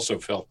people have also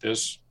felt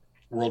this.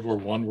 World War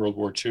I, World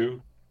War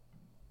II.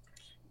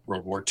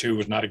 World War II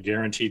was not a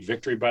guaranteed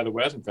victory by the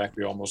West. In fact,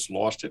 we almost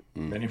lost it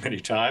many, many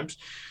times.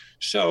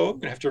 So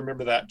you have to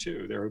remember that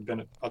too. There have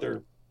been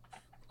other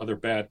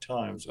bad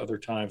times, other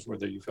times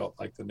where you felt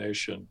like the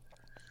nation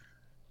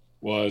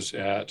was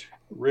at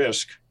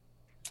risk.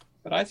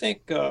 But I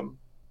think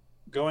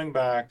going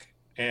back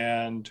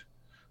and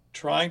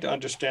trying to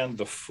understand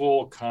the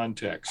full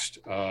context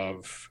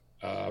of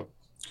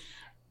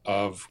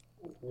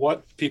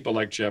what people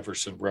like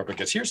Jefferson were up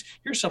against. Here's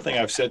something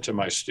I've said to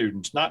my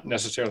students, not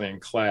necessarily in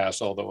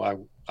class,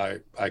 although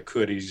I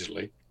could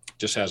easily,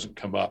 just hasn't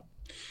come up.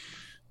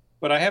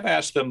 But I have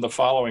asked them the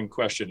following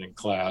question in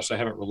class. I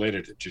haven't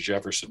related it to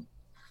Jefferson.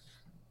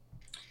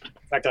 In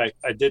fact, I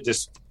did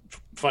this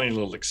funny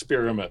little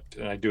experiment,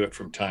 and I do it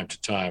from time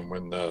to time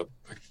when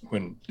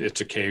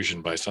it's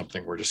occasioned by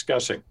something we're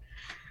discussing.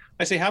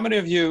 I say, how many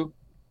of you,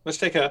 let's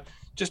take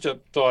just a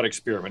thought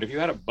experiment. If you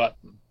had a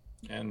button,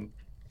 and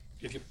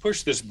if you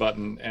push this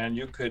button and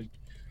you could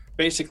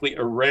basically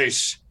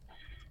erase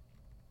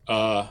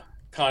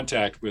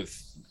contact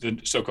with the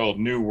so-called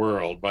New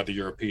World by the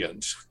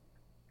Europeans,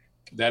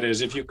 that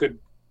is, if you could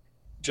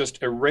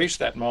just erase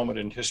that moment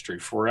in history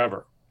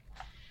forever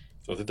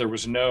so that there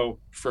was no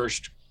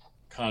first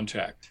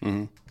contact,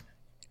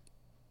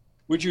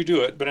 would you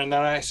do it? But then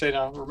I say,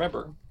 now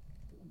remember,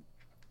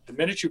 the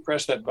minute you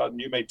press that button,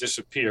 you may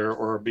disappear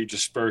or be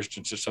dispersed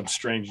into some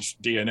strange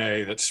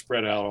DNA that's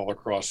spread out all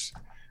across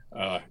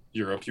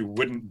Europe. You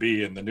wouldn't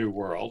be in the New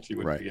World. You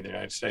wouldn't be in the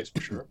United States,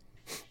 for sure.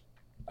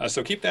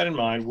 So keep that in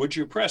mind. Would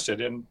you press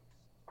it? And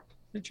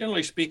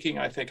generally speaking,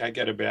 I think I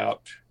get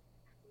about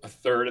a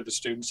third of the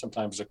students,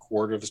 sometimes a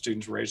quarter of the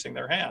students raising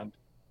their hand.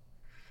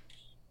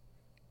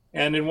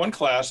 And in one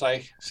class,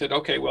 I said,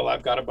 okay, well,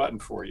 I've got a button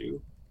for you.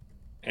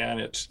 And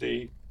it's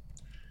the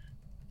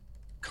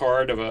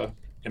card of a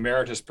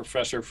emeritus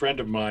professor friend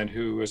of mine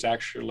who has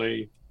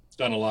actually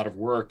done a lot of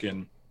work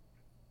in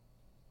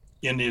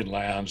Indian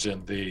lands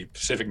in the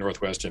Pacific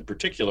Northwest in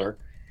particular,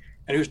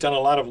 and who's done a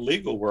lot of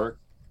legal work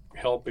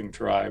helping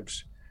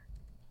tribes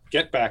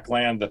get back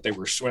land that they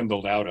were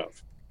swindled out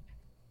of.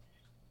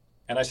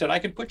 And I said, I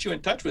can put you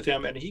in touch with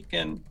him and he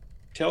can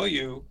tell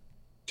you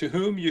to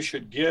whom you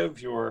should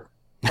give your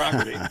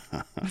property.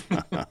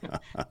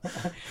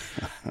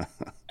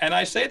 And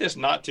I say this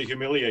not to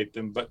humiliate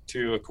them, but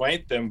to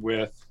acquaint them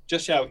with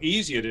just how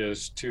easy it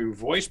is to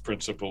voice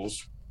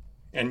principles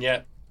and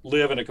yet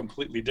live in a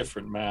completely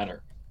different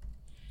manner.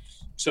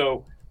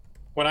 So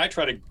when I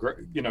try to,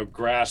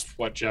 grasp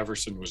what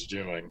Jefferson was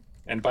doing,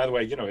 and by the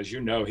way, as you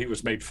know, he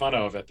was made fun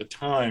of at the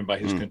time by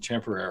his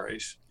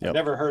contemporaries. Yep. I've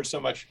never heard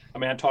a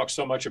man talk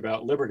so much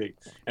about liberty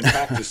and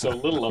practice so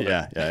little of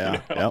it.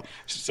 Yep.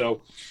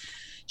 So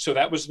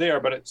that was there.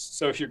 But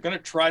so if you're going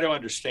to try to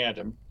understand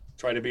him,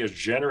 try to be as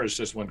generous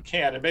as one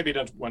can, and maybe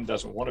one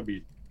doesn't want to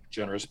be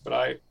generous, but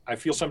I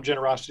feel some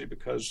generosity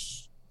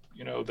because,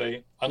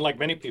 they, unlike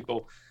many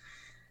people,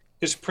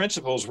 his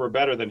principles were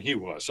better than he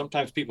was.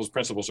 Sometimes people's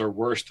principles are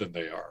worse than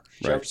they are.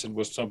 Right. Jefferson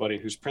was somebody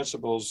whose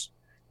principles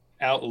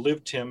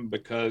outlived him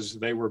because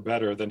they were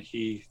better than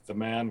he, the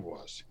man,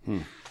 was.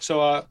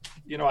 So,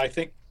 I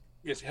think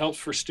it helps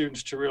for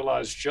students to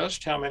realize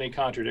just how many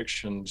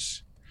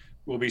contradictions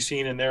will be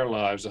seen in their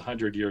lives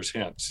 100 years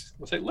hence.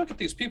 They'll say, look at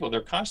these people.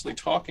 They're constantly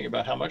talking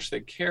about how much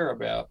they care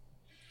about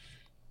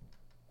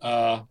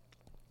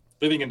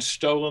living in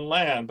stolen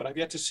land, but I've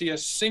yet to see a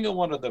single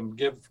one of them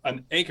give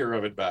an acre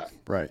of it back.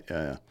 Right.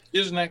 Yeah.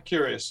 Isn't that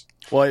curious?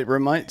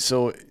 Well,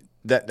 so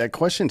that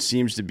question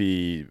seems to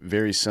be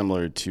very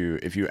similar to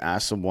if you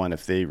ask someone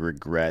if they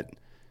regret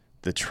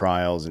the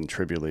trials and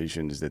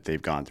tribulations that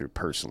they've gone through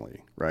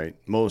personally, right?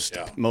 Most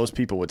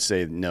people would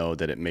say no,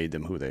 that it made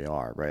them who they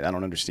are, right? I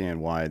don't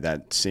understand why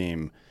that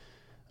same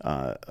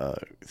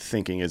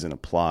thinking isn't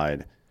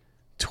applied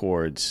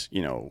towards,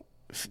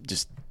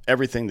 just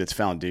everything that's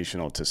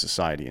foundational to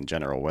society in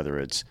general, whether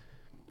it's,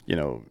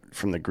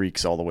 from the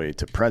Greeks all the way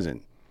to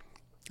present.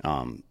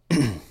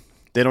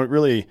 They don't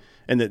really,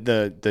 and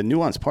the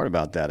nuanced part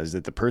about that is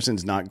that the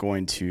person's not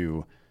going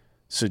to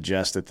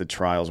suggest that the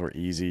trials were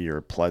easy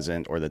or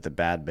pleasant or that the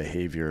bad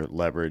behavior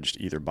leveraged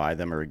either by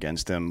them or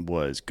against them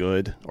was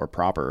good or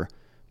proper,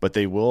 but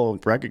they will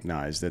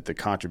recognize that the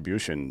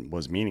contribution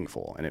was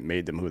meaningful and it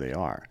made them who they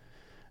are.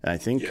 And I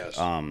think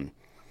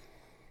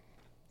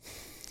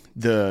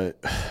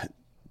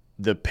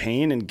the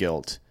pain and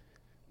guilt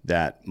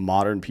that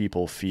modern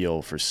people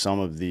feel for some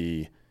of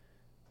the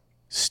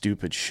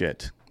stupid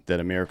shit that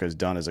America has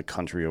done as a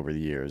country over the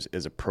years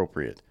is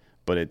appropriate,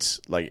 but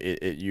it's like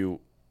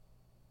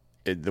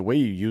the way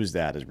you use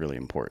that is really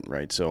important,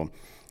 right? So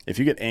if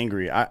you get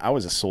angry, I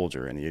was a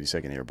soldier in the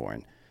 82nd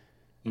Airborne.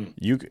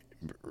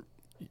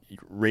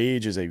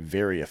 Rage is a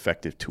very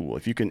effective tool.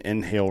 If you can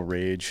inhale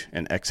rage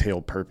and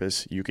exhale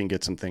purpose, you can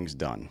get some things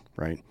done,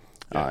 right?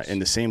 Yes. In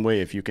the same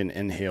way, if you can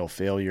inhale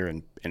failure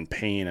and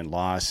pain and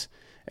loss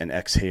and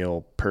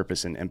exhale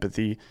purpose and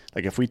empathy,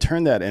 like if we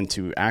turn that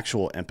into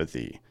actual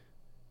empathy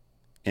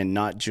and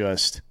not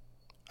just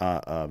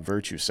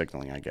virtue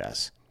signaling, I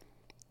guess,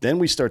 then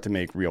we start to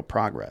make real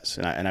progress.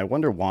 And I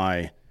wonder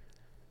why.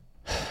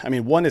 I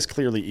mean, one is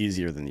clearly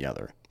easier than the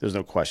other. There's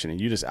no question.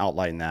 And you just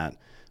outline that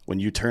when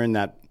you turn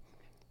that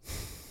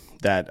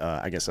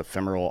I guess,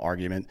 ephemeral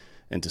argument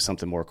into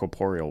something more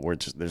corporeal, where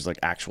there's like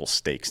actual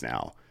stakes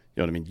now.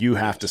 You know what I mean? You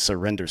have to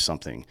surrender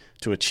something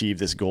to achieve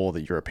this goal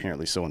that you're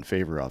apparently so in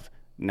favor of.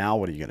 Now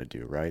what are you going to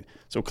do, right?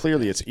 So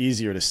clearly it's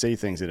easier to say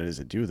things than it is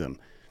to do them.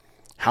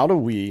 How do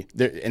we,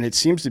 and it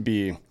seems to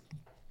be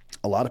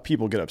a lot of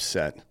people get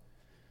upset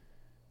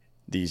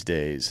these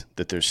days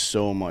that there's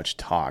so much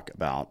talk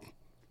about,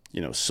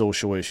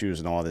 social issues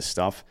and all this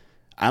stuff.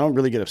 I don't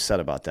really get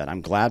upset about that.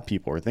 I'm glad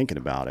people are thinking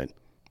about it,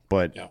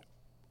 but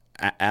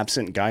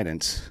absent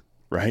guidance,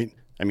 right?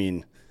 I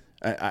mean,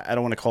 I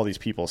don't want to call these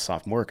people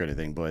sophomoric or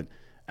anything, but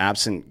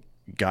absent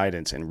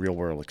guidance and real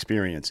world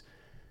experience,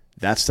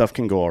 that stuff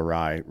can go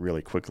awry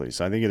really quickly.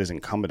 So I think it is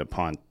incumbent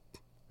upon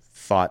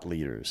thought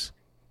leaders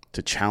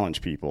to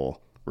challenge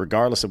people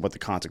regardless of what the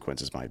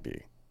consequences might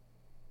be.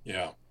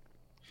 Yeah.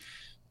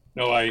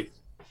 No, I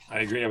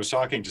agree. I was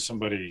talking to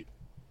somebody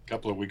a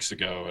couple of weeks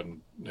ago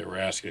and they were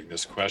asking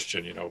this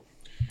question,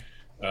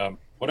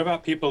 what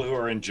about people who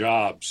are in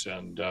jobs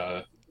and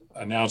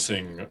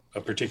announcing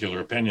a particular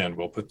opinion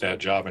will put that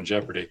job in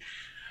jeopardy?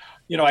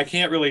 I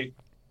can't really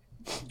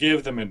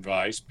give them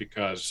advice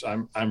because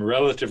I'm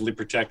relatively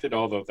protected,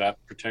 although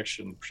that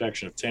protection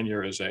of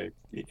tenure is a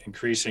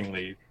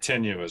increasingly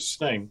tenuous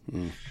thing.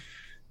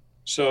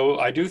 So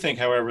I do think,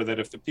 however, that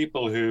if the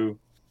people who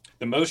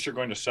the most are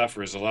going to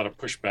suffer is a lot of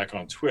pushback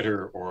on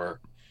Twitter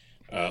or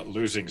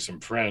losing some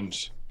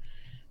friends,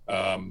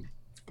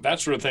 that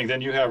sort of thing,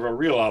 then you have a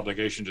real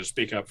obligation to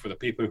speak up for the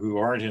people who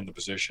aren't in the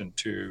position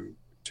to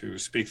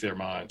speak their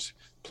minds.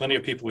 Plenty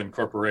of people in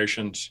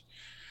corporations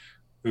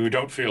who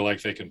don't feel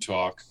like they can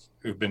talk,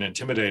 who've been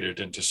intimidated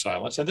into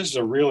silence. And this is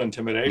a real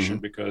intimidation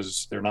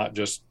because they're not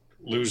just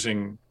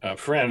losing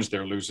friends,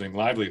 they're losing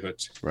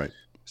livelihoods. Right.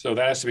 So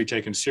that has to be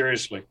taken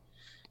seriously.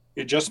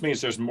 It just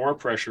means there's more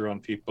pressure on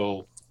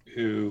people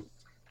who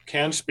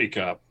can speak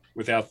up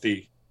without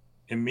the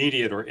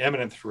immediate or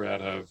imminent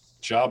threat of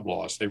job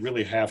loss. They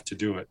really have to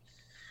do it.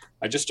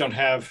 I just don't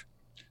have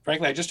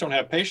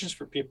patience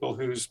for people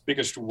whose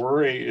biggest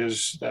worry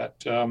is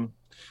that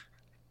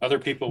other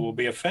people will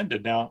be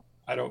offended. Now,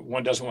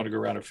 one doesn't want to go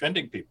around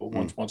offending people.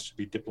 One wants to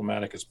be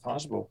diplomatic as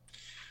possible.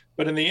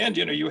 But in the end,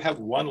 you have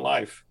one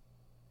life.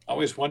 I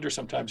always wonder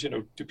sometimes,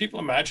 do people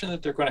imagine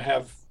that they're going to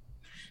have,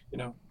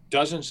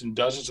 dozens and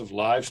dozens of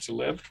lives to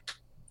live?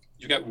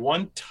 You've got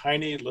one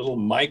tiny little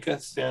mica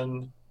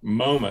thin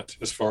moment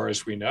as far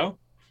as we know.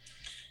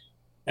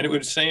 And it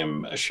would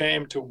seem a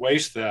shame to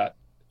waste that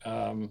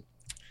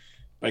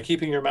by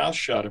keeping your mouth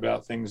shut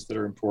about things that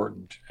are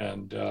important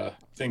and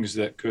things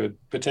that could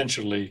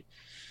potentially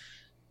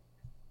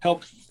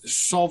help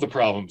solve the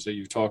problems that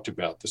you've talked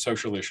about, the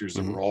social issues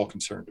that we're all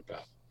concerned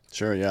about.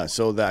 Sure, yeah.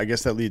 So I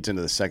guess that leads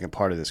into the second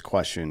part of this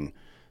question.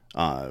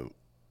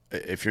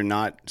 If you're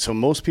not, so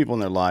most people in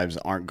their lives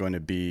aren't going to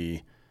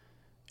be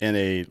in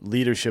a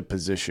leadership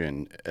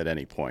position at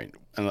any point,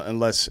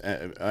 unless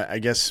I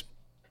guess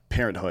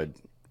parenthood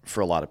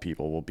for a lot of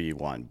people will be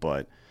one,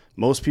 but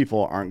most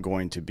people aren't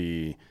going to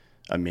be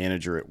a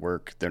manager at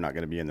work. They're not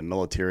going to be in the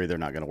military. They're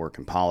not going to work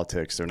in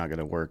politics. They're not going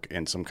to work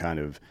in some kind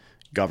of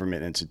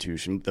government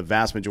institution. The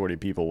vast majority of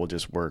people will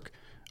just work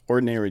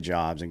ordinary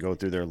jobs and go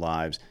through their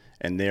lives,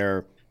 and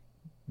their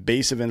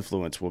base of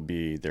influence will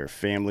be their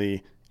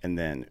family and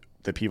then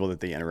the people that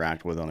they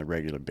interact with on a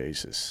regular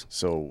basis.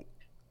 So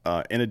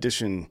in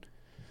addition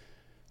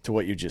to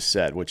what you just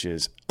said, which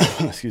is,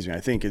 excuse me, I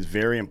think is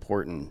very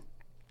important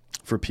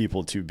for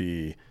people to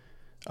be,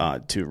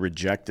 to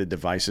reject the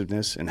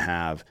divisiveness and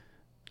have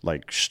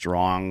like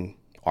strong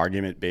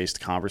argument-based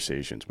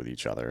conversations with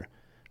each other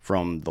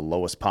from the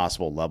lowest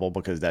possible level,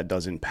 because that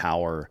does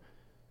empower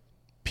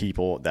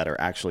people that are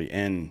actually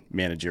in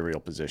managerial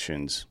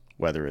positions,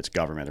 whether it's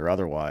government or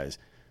otherwise,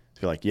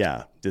 to be like,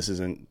 yeah, this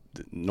isn't,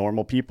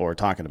 normal people are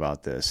talking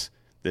about this,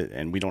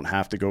 and we don't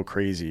have to go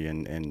crazy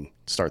and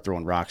start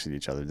throwing rocks at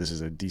each other. This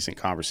is a decent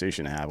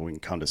conversation to have, and we can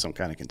come to some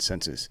kind of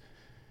consensus.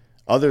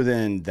 Other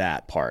than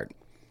that part,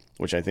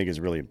 which I think is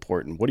really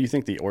important, what do you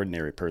think the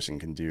ordinary person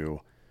can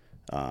do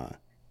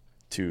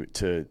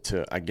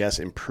to I guess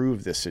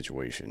improve this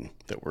situation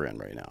that we're in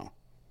right now?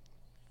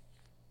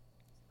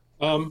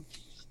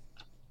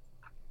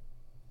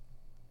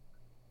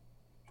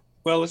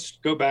 Well, let's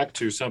go back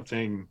to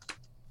something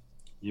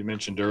you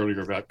mentioned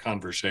earlier about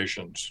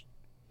conversations,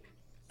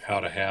 how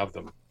to have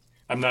them.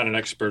 I'm not an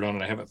expert on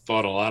it. I haven't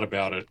thought a lot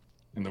about it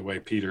in the way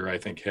Peter, I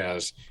think,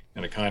 has,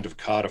 in a kind of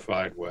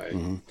codified way.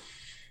 Mm-hmm.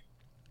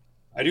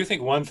 I do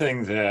think one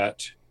thing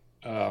that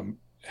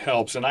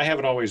helps, and I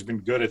haven't always been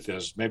good at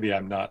this, maybe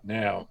I'm not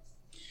now,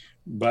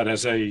 but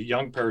as a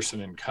young person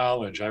in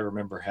college, I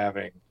remember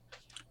having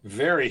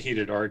very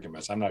heated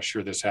arguments. I'm not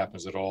sure this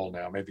happens at all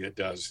now. Maybe it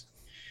does.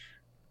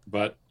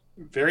 But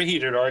very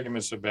heated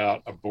arguments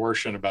about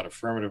abortion, about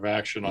affirmative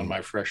action on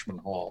my freshman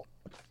hall.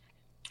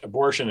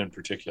 Abortion in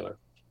particular.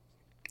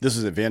 This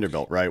is at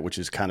Vanderbilt, right? Which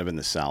is kind of in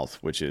the South,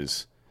 which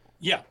is,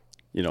 yeah,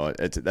 you know,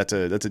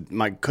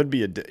 could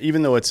be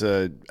even though it's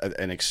an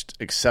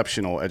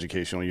exceptional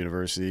educational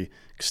university,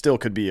 still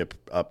could be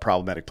a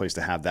problematic place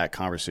to have that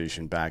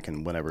conversation back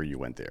in whenever you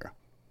went there.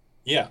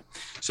 Yeah.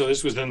 So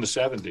this was in the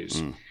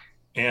 70s.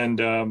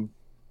 And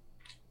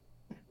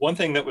one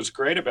thing that was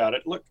great about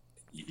it, look,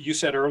 you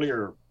said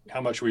earlier how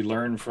much we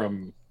learn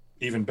from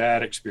even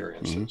bad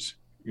experiences.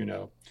 You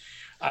know,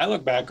 I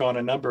look back on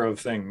a number of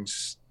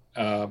things.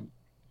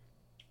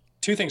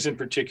 Two things in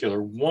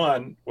particular.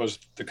 One was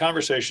the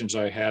conversations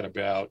I had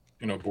about,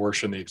 you know,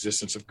 abortion, the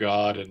existence of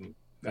God, and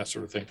that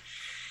sort of thing.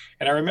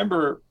 And I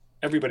remember,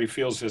 everybody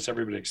feels this,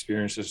 everybody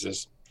experiences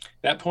this,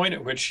 that point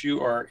at which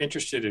you are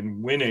interested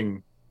in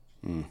winning,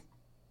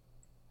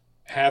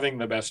 having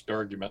the best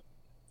argument,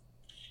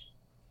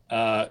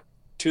 to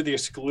the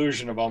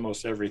exclusion of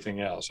almost everything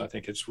else. I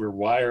think we're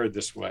wired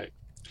this way.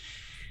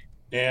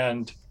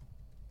 And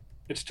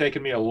it's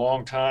taken me a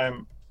long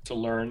time to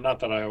learn, not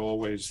that I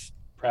always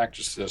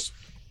practice this,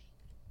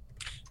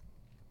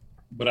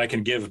 but I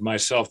can give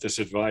myself this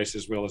advice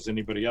as well as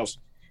anybody else.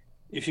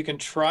 If you can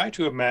try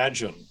to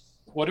imagine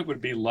what it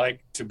would be like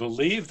to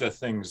believe the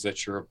things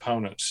that your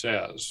opponent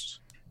says,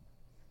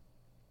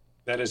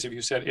 that is, if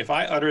you said, if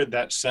I uttered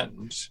that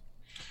sentence,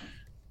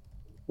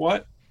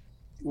 what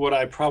would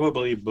I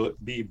probably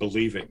be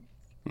believing?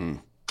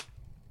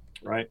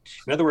 Right?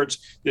 In other words,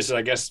 this is,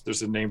 I guess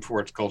there's a name for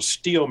it. It's called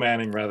steel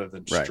manning rather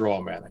than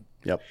straw manning.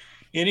 Yep.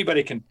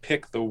 Anybody can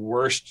pick the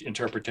worst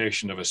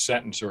interpretation of a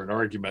sentence or an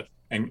argument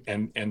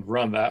and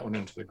run that one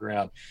into the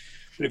ground.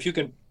 But if you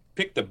can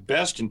pick the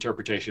best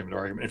interpretation of an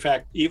argument, in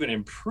fact, even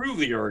improve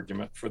the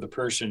argument for the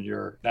person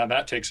now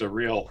that takes a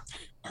real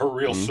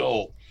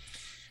soul,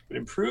 but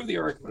improve the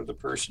argument of the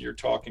person you're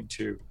talking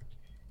to,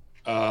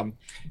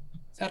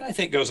 that I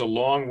think goes a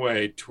long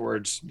way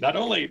towards not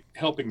only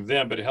helping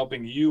them, but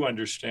helping you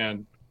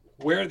understand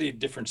where the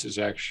differences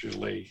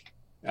actually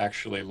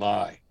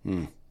lie.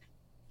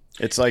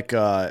 It's like,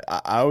 I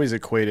always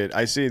equate it,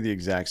 I say the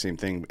exact same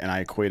thing, and I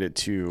equate it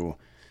to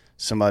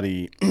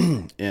somebody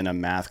in a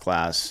math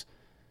class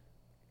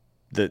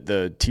that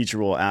the teacher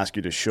will ask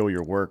you to show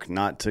your work,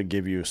 not to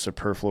give you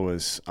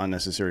superfluous,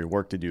 unnecessary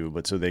work to do,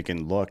 but so they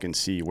can look and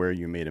see where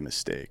you made a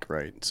mistake,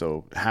 right?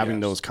 So having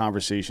those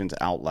conversations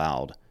out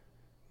loud.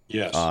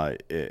 Yes.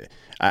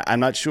 I'm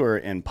not sure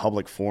in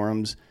public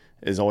forums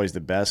is always the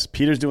best.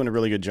 Peter's doing a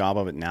really good job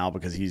of it now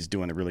because he's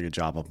doing a really good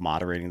job of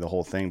moderating the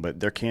whole thing, but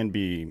there can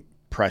be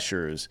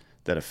pressures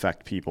that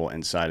affect people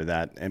inside of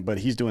that. But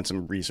he's doing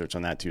some research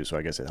on that too, so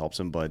I guess it helps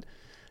him. But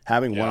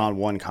having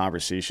one-on-one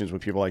conversations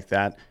with people like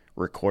that,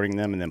 recording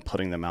them and then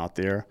putting them out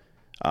there,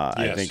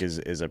 I think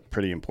is a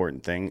pretty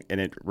important thing.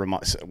 And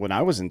when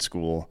I was in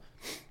school,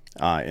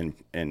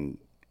 in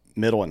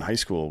middle and high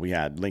school, we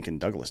had Lincoln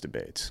Douglas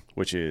debates,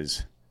 which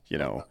is, you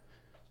know,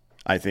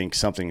 I think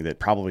something that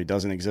probably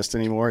doesn't exist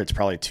anymore. It's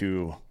probably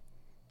too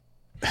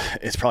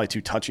it's probably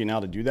too touchy now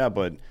to do that,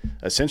 but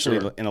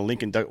essentially in a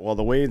Lincoln Douglas,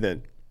 the way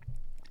that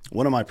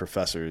one of my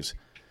professors,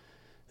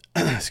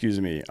 excuse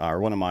me, or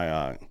one of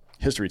my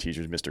history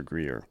teachers, Mr.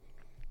 Greer,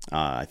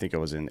 I think I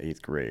was in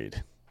 8th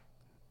grade,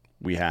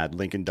 we had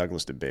Lincoln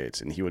Douglas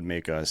debates, and he would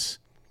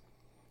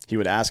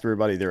ask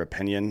everybody their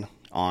opinion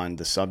on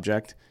the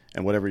subject,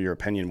 and whatever your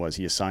opinion was,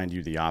 he assigned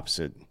you the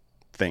opposite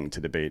thing to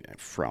debate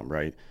from,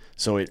 right?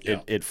 So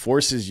it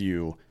forces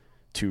you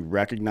to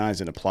recognize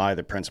and apply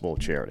the principle of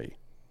charity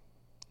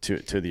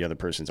to the other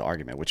person's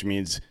argument, which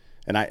means,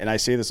 and I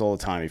say this all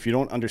the time, if you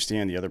don't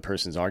understand the other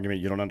person's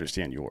argument, you don't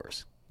understand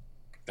yours.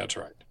 That's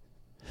right.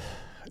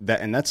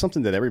 And that's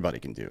something that everybody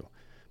can do,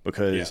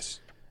 because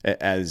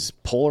as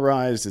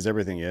polarized as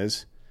everything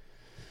is,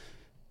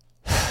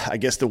 I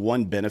guess the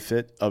one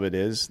benefit of it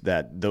is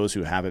that those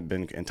who haven't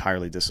been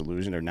entirely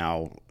disillusioned are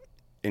now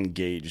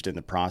engaged in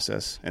the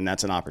process, and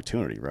that's an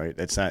opportunity, right?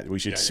 That's not, we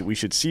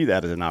should see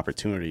that as an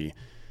opportunity,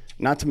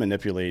 not to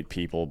manipulate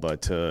people,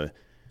 but to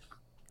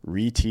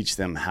reteach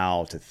them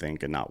how to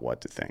think and not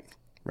what to think,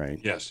 right?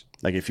 Yes.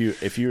 Like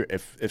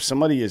if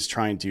somebody is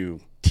trying to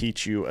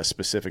teach you a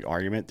specific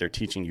argument, they're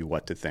teaching you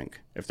what to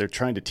think. If they're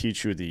trying to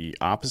teach you the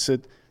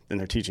opposite, then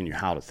they're teaching you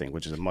how to think,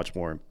 which is a much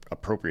more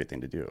appropriate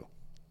thing to do.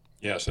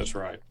 Yes, that's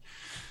right.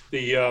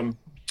 The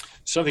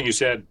something you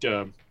said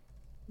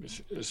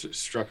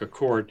struck a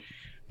chord.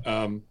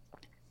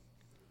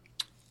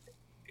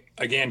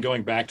 Again,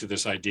 going back to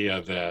this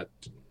idea that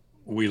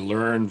we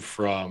learn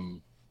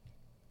from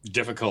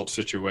difficult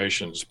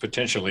situations,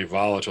 potentially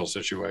volatile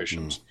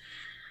situations.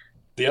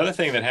 The other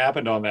thing that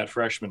happened on that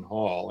freshman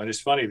hall, and it's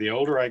funny, the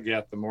older I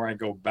get, the more I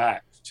go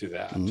back to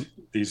that.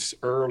 These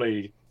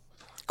early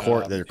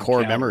core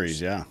encounters.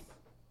 memories, yeah.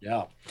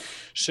 Yeah.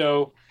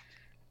 So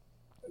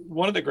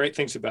one of the great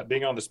things about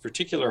being on this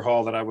particular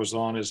hall that I was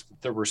on is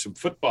there were some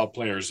football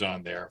players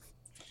on there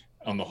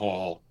on the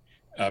hall,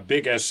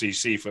 big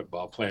SEC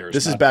football players.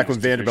 This is back when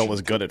Vanderbilt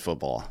was good at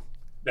football.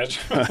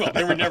 Well,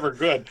 they were never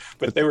good,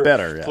 but they were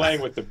better,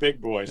 playing with the big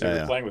boys.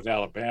 They were playing with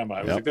Alabama.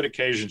 It was a good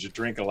occasion to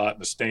drink a lot in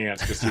the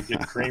stands because you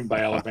get creamed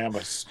by Alabama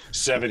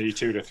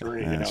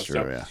 72-3. That's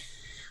true, yeah.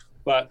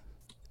 But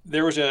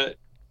there was a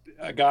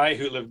guy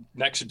who lived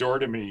next door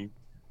to me,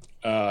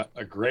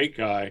 a great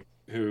guy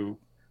who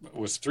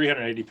was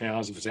 380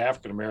 pounds. He was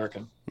African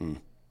American,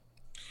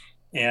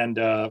 and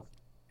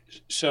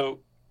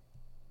so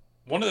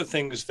one of the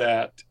things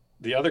that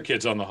the other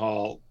kids on the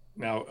hall.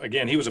 Now,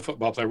 again, he was a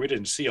football player. We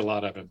didn't see a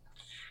lot of him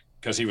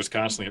because he was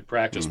constantly at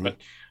practice. But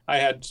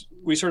when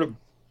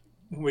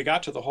we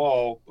got to the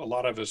hall, a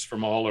lot of us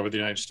from all over the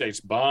United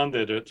States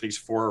bonded, at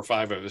least 4 or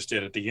 5 of us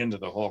did at the end of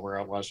the hall where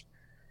I was,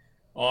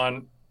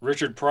 on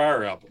Richard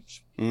Pryor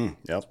albums.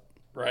 Yep.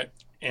 Right.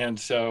 And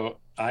so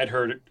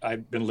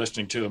I'd been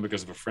listening to them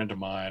because of a friend of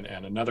mine,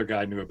 and another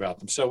guy knew about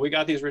them. So we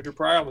got these Richard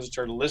Pryor albums and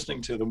started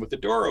listening to them with the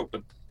door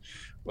open.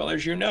 Well,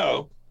 as you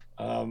know,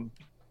 a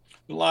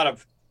lot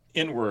of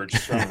N-words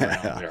thrown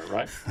around there,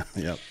 right?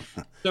 Yep.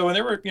 So when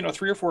there were,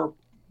 3 or 4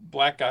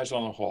 black guys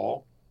on the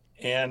hall,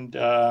 and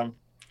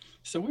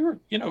so we were,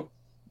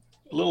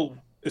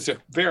 it's a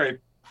very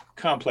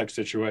complex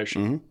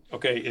situation.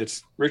 Okay,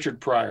 it's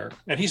Richard Pryor,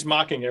 and he's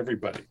mocking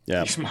everybody.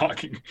 Yeah. He's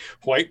mocking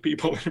white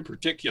people in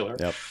particular.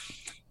 Yep.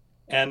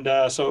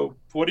 And so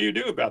what do you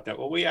do about that?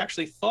 Well, we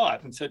actually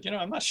thought and said,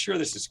 I'm not sure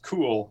this is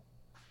cool.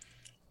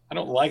 I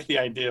don't like the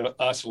idea of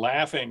us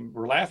laughing.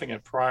 We're laughing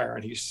at Pryor,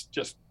 and he's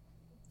just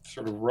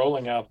sort of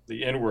rolling out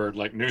the N-word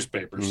like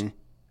newspapers.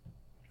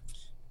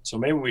 So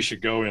maybe we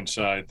should go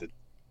inside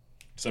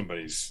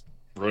somebody's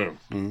room.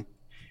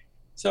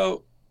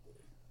 So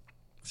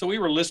we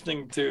were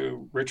listening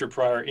to Richard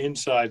Pryor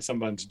inside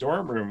someone's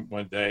dorm room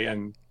one day,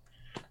 and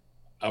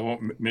I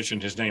won't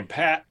mention his name.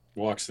 Pat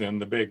walks in,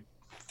 the big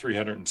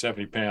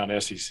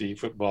 370-pound SEC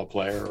football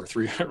player, or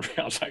 300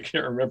 pounds, I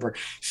can't remember,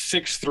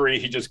 6'3".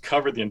 He just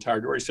covered the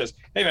entire door. He says,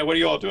 "Hey, man, what are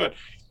you all doing?"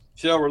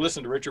 He said, "Oh, we're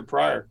listening to Richard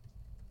Pryor."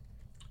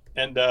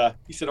 And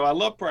he said, "Oh, I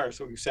love Pryor."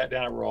 So we sat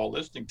down and we're all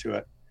listening to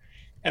it.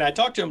 And I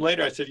talked to him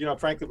later. I said,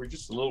 frankly, we're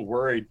just a little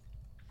worried.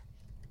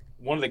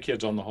 One of the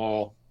kids on the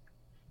hall,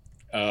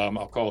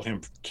 I'll call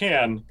him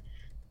Ken,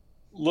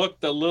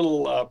 looked a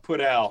little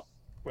put out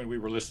when we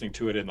were listening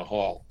to it in the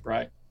hall,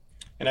 right?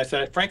 And I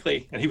said,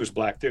 frankly, and he was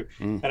black too.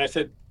 And I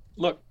said,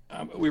 look,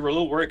 we were a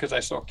little worried because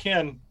I saw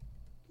Ken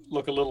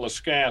look a little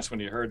askance when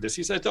he heard this.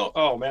 He said,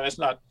 "Oh man,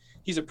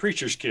 he's a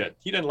preacher's kid.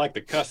 He didn't like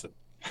the cussing."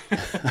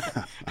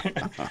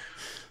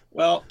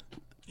 Well,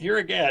 here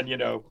again,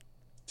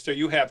 so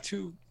you have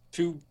two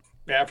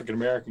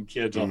African-American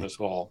kids on this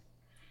hall,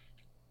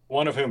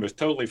 one of whom is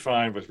totally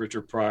fine with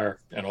Richard Pryor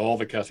and all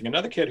the cussing.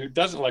 Another kid who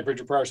doesn't like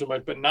Richard Pryor so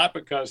much, but not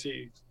because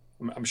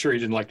I'm sure he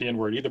didn't like the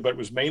N-word either, but it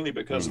was mainly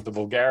because of the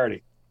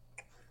vulgarity.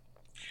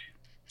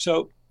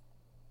 So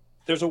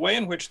there's a way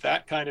in which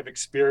that kind of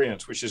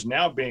experience, which is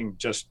now being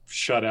just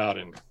shut out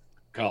in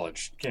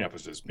college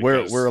campuses.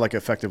 We're like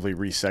effectively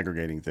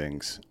resegregating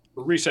things.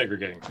 We're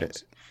resegregating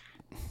things.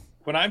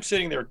 When I'm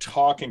sitting there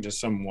talking to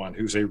someone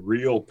who's a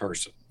real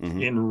person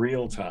in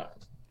real time,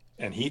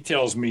 And he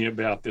tells me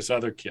about this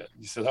other kid.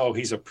 He said, oh,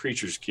 he's a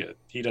preacher's kid.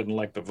 He doesn't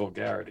like the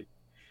vulgarity.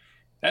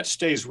 That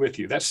stays with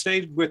you. That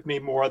stayed with me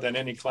more than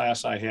any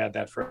class I had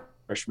that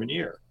freshman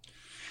year.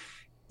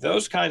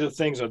 Those kinds of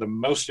things are the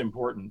most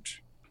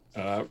important,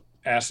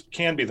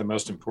 can be the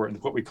most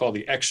important, what we call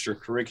the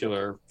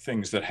extracurricular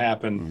things that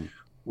happen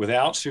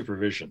without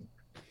supervision.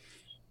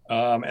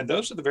 And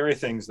those are the very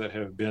things that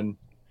have been,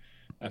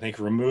 I think,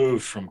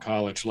 removed from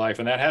college life.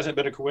 And that hasn't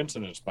been a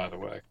coincidence, by the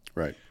way.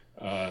 Right.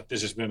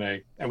 This has been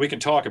and we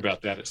can talk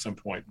about that at some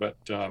point, but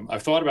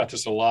I've thought about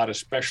this a lot,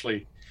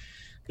 especially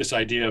this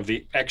idea of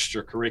the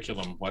extra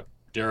curriculum, what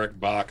Derek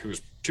Bach,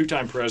 who's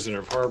two-time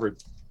president of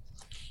Harvard,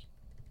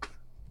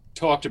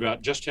 talked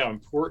about just how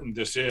important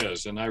this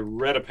is. And I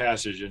read a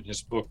passage in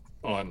his book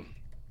on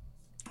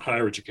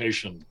higher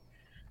education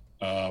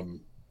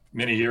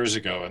many years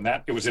ago, and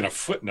that it was in a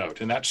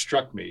footnote, and that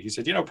struck me. He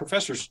said,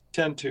 professors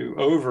tend to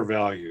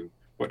overvalue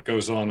what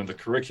goes on in the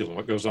curriculum,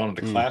 what goes on in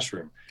the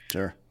classroom.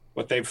 Sure.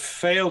 What they've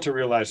failed to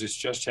realize is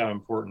just how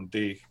important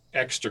the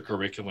extra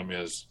curriculum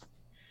is.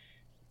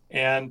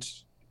 And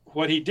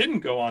what he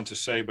didn't go on to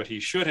say, but he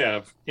should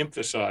have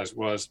emphasized,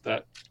 was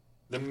that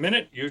the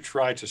minute you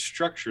try to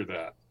structure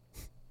that,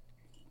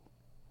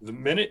 the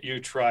minute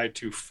you try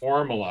to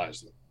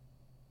formalize it,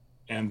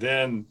 and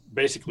then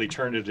basically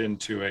turn it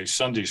into a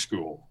Sunday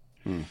school,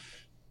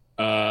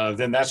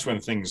 then that's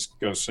when things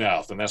go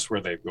south, and that's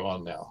where they've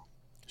gone now.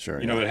 Sure.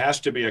 It has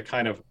to be a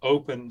kind of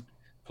open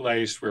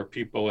place where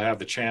people have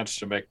the chance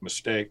to make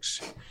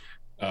mistakes.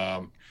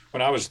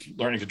 When I was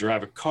learning to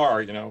drive a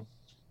car,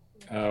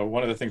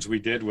 one of the things we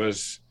did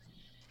was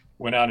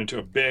went out into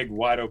a big,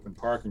 wide open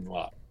parking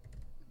lot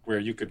where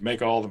you could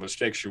make all the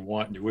mistakes you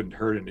want and you wouldn't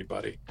hurt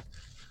anybody.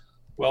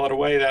 Well, in a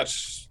way,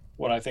 that's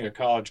what I think a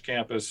college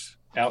campus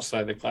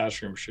outside the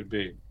classroom should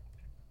be.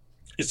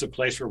 It's a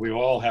place where we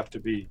all have to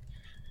be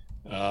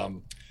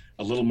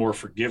a little more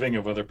forgiving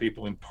of other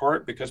people, in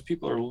part because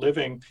people are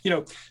living,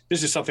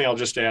 this is something I'll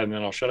just add and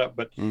then I'll shut up.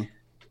 But,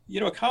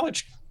 a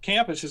college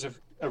campus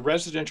a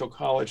residential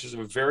college is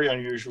a very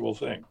unusual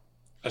thing,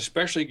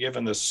 especially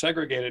given the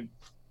segregated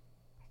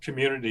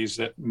communities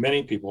that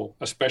many people,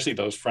 especially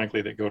those,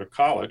 frankly, that go to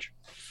college,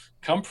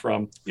 come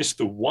from. It's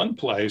the one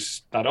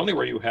place, not only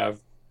where you have,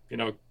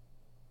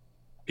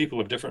 people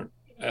of different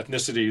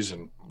ethnicities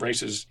and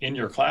races in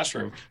your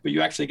classroom, but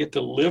you actually get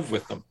to live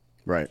with them.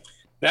 Right.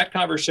 That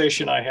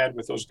conversation I had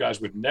with those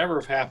guys would never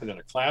have happened in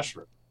a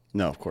classroom.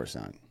 No, of course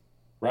not.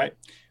 Right.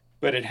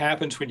 But it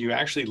happens when you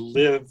actually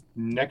live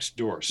next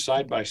door,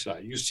 side by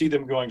side. You see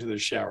them going to the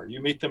shower.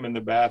 You meet them in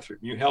the bathroom.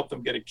 You help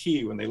them get a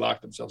key when they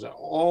lock themselves out,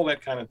 all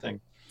that kind of thing.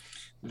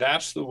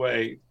 That's the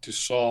way to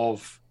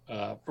solve,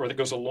 or that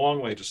goes a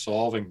long way to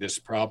solving this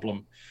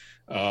problem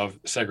of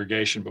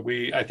segregation. But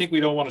I think we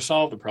don't want to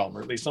solve the problem,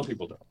 or at least some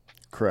people don't.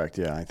 Correct.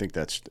 Yeah, I think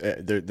that's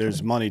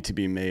there's money to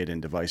be made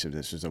in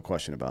divisiveness. There's no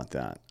question about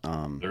that.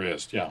 There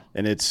is, yeah.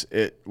 And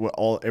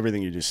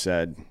everything you just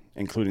said,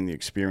 including the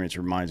experience,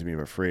 reminds me of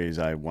a phrase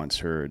I once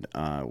heard,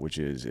 which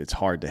is, "It's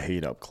hard to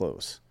hate up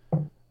close."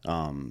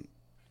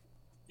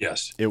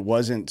 Yes. It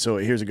wasn't. So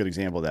here's a good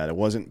example of that. It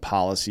wasn't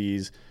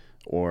policies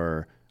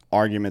or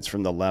arguments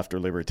from the left or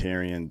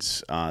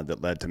libertarians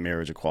that led to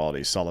marriage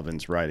equality.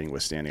 Sullivan's writing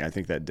withstanding. I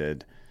think that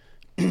did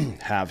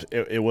have.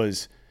 It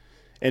was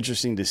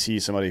interesting to see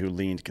somebody who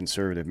leaned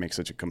conservative make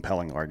such a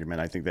compelling argument.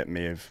 I think that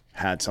may have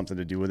had something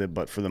to do with it,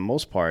 but for the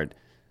most part,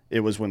 it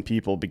was when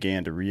people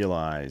began to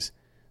realize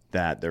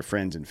that their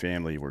friends and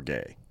family were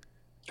gay.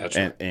 That's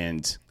right.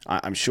 And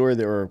I'm sure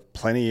there were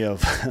plenty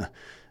of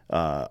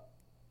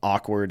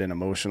awkward and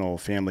emotional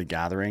family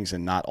gatherings,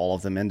 and not all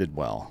of them ended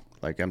well.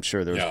 Like, I'm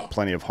sure there was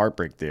plenty of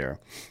heartbreak there.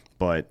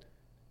 But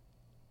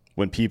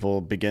when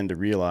people begin to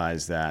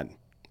realize that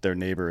their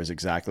neighbor is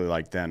exactly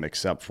like them,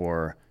 except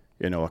for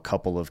a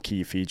couple of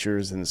key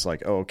features, and it's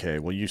like, oh, okay,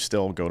 well, you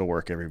still go to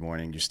work every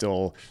morning, you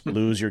still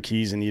lose your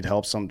keys and need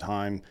help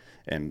sometime,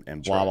 and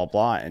blah, blah,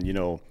 blah.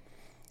 And,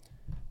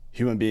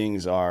 human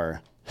beings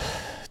are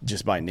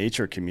just by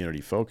nature community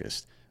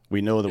focused.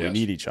 We know that we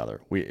need each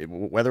other.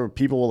 Whether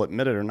people will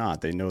admit it or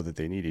not, they know that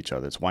they need each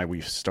other. It's why we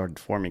started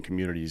forming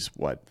communities,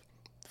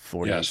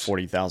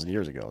 40,000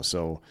 years ago.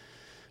 So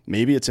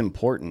maybe it's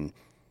important,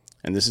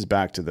 and this is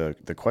back to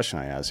the question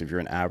I asked, if you're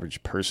an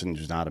average person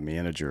who's not a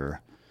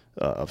manager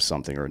of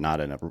something, or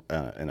not in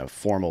a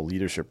formal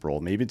leadership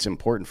role, maybe it's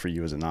important for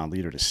you as a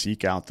non-leader to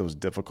seek out those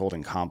difficult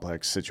and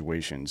complex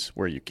situations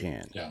where you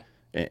can,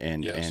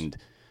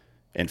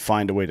 and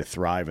find a way to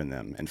thrive in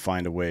them, and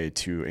find a way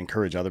to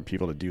encourage other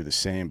people to do the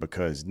same,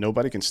 because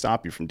nobody can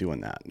stop you from doing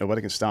that.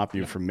 Nobody can stop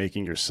you from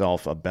making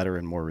yourself a better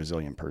and more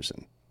resilient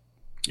person.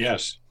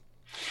 Yes.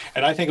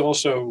 And I think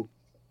also,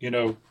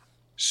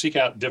 seek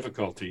out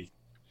difficulty.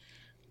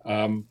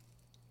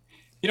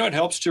 It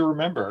helps to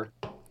remember.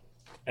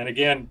 And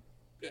again,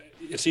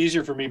 it's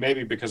easier for me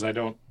maybe because I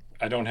don't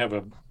have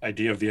an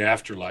idea of the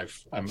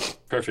afterlife. I'm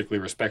perfectly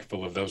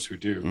respectful of those who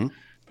do. Mm-hmm.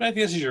 But I think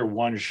this is your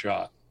one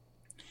shot.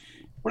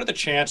 What are the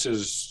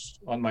chances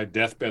on my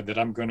deathbed that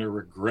I'm going to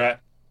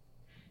regret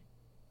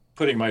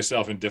putting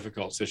myself in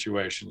difficult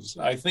situations?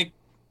 I think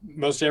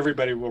most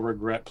everybody will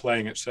regret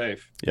playing it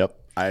safe. Yep.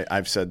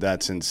 I've said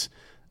that since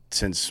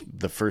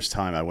the first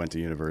time I went to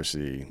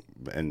university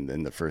and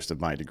in the first of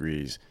my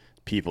degrees.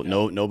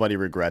 Nobody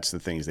regrets the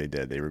things they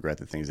did. They regret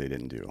the things they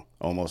didn't do.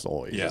 Almost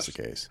always is the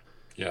case.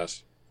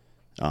 Yes.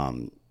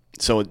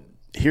 So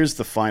here's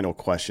the final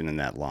question in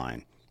that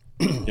line.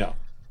 Yeah.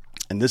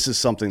 And this is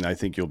something that I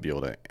think you'll be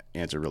able to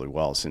answer really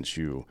well since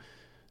you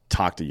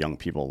talk to young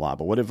people a lot.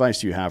 But what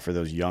advice do you have for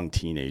those young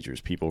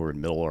teenagers, people who are in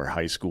middle or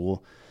high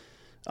school,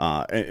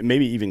 and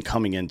maybe even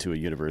coming into a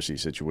university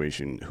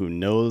situation, who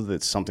know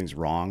that something's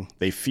wrong?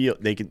 They feel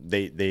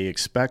they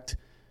expect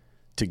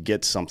to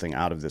get something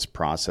out of this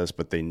process,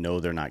 but they know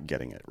they're not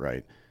getting it,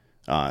 right?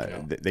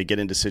 They get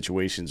into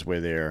situations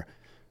where they're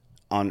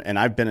on, and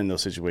I've been in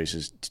those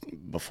situations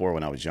before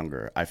when I was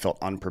younger. I felt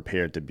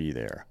unprepared to be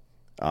there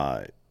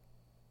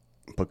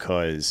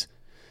because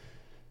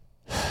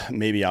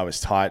maybe I was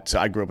taught, so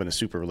I grew up in a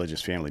super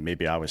religious family.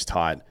 Maybe I was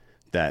taught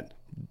that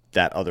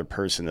other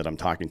person that I'm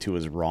talking to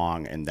is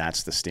wrong, and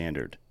that's the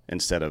standard,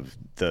 instead of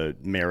the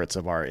merits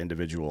of our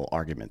individual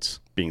arguments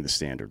being the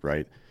standard,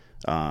 right?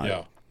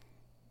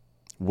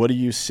 What do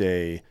you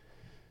say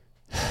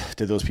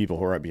to those people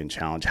who are being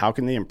challenged? How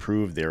can they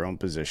improve their own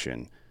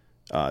position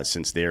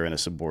since they're in a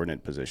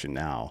subordinate position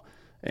now?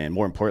 And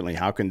more importantly,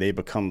 how can they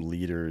become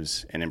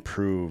leaders and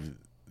improve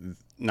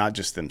not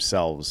just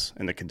themselves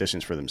and the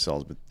conditions for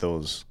themselves, but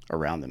those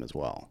around them as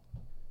well?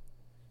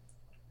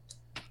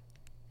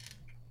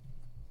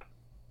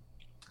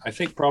 I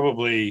think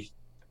probably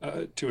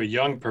to a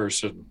young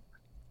person,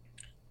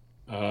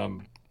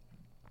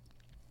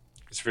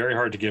 it's very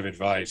hard to give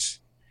advice.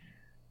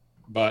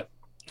 But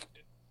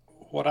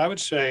what I would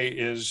say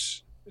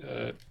is,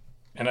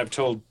 and I've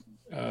told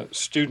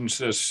students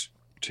this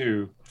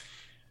too,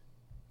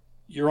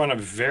 you're on a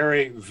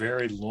very,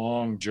 very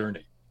long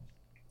journey.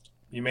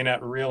 You may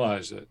not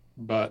realize it,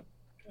 but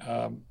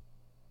and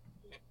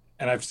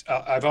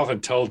I've often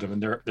told them,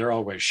 and they're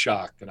always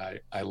shocked, and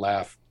I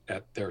laugh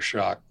at their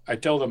shock. I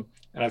tell them,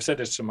 and I've said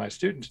this to my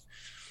students,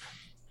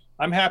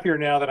 I'm happier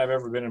now than I've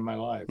ever been in my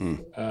life.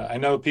 I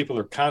know people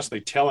are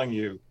constantly telling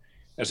you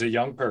as a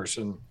young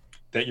person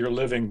that you're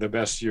living the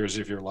best years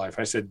of your life.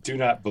 I said, do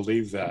not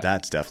believe that.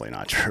 That's definitely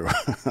not true.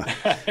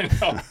 I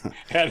know.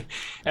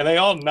 And they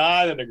all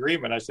nod in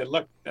agreement. I said,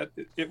 look,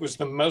 it was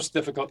the most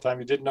difficult time.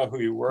 You didn't know who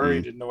you were.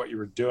 You didn't know what you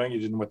were doing. You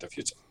didn't know what the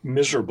future.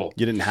 Miserable.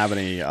 You didn't have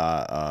any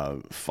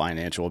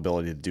financial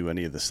ability to do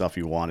any of the stuff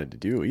you wanted to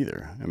do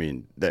either. I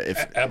mean,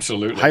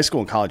 absolutely. High school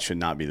and college should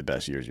not be the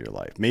best years of your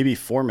life. Maybe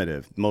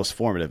most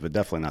formative, but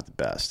definitely not the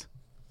best.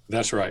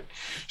 That's right.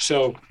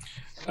 So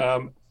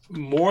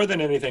more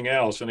than anything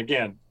else, and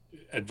again,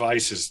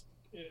 advice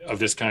of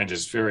this kind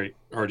is very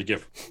hard to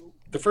give.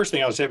 The first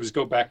thing I would say was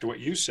go back to what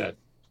you said.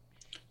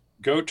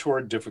 Go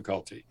toward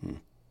difficulty.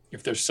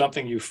 If there's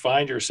something you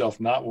find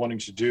yourself not wanting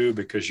to do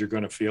because you're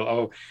going to feel,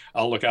 oh,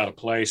 I'll look out of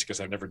place because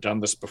I've never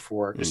done this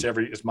before.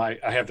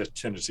 I have this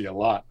tendency a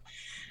lot.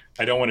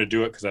 I don't want to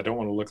do it because I don't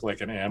want to look like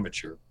an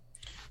amateur.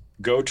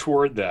 Go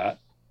toward that.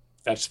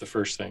 That's the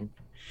first thing.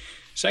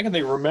 Second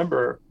thing,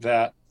 remember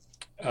that,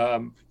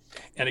 and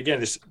again,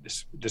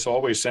 this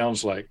always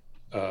sounds like,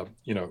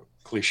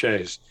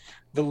 cliches.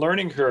 The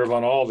learning curve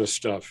on all this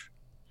stuff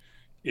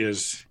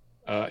is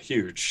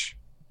huge.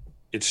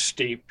 It's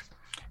steep,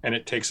 and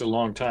it takes a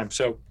long time.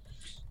 So,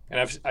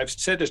 and I've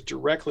said this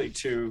directly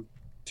to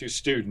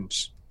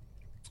students.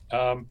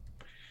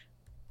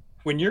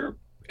 When you're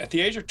at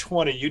the age of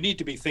 20, you need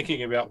to be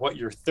thinking about what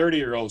your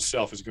 30-year-old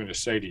self is going to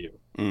say to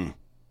you.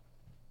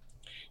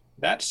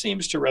 That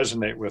seems to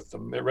resonate with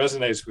them. It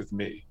resonates with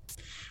me.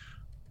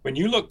 When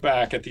you look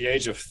back at the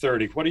age of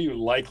 30, what are you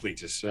likely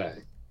to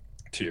say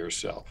to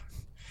yourself?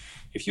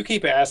 If you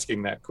keep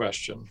asking that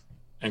question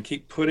and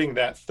keep putting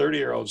that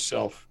 30-year-old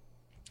self,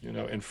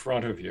 in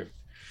front of you,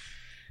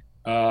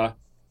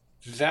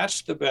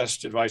 that's the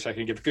best advice I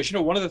can give. Because,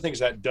 one of the things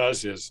that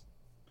does is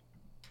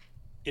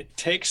it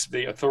takes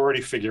the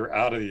authority figure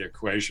out of the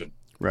equation.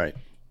 Right.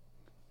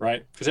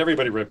 Right? Because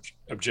everybody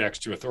objects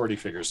to authority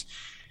figures.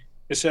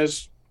 It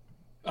says,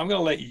 I'm going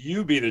to let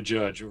you be the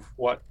judge of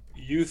what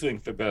you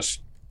think the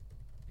best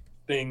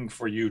thing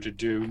for you to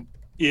do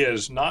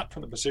is, not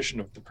from the position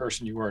of the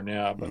person you are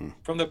now, but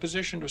from the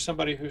position of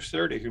somebody who's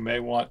 30, who may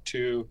want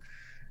to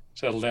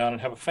settle down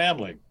and have a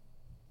family,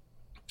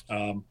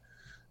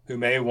 who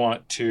may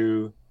want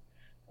to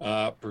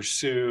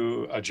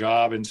pursue a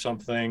job in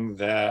something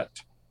that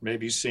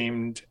maybe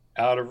seemed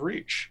out of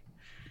reach.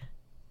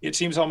 It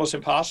seems almost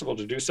impossible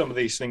to do some of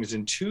these things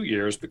in 2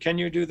 years, but can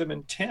you do them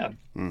in 10?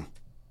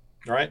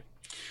 Right?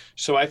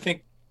 So I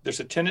think there's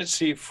a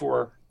tendency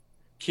for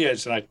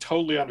kids, and I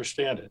totally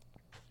understand it,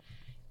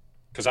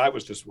 because I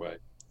was this way,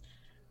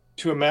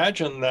 to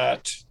imagine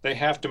that they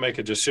have to make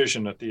a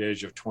decision at the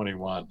age of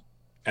 21.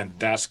 And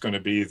that's going to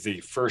be the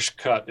first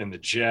cut in the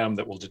gem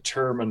that will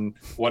determine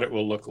what it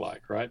will look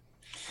like, right?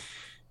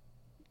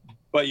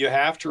 But you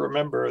have to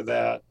remember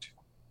that,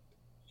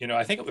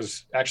 I think it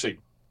was actually,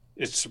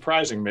 it's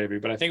surprising maybe,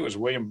 but I think it was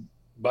William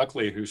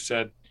Buckley who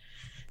said,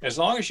 as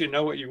long as you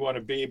know what you want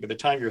to be, by the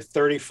time you're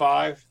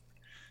 35,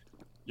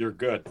 you're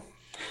good.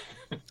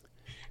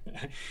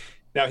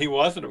 Now, he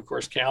wasn't, of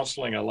course,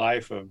 counseling a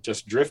life of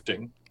just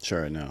drifting.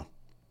 Sure, no.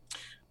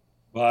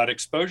 But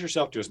expose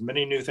yourself to as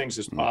many new things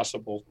as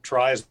possible.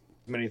 Try as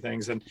many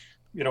things. And,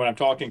 when I'm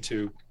talking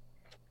to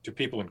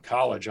people in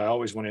college, I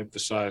always want to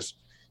emphasize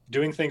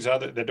doing things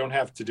that don't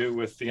have to do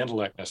with the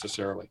intellect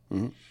necessarily.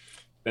 Mm-hmm.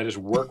 That is,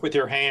 work with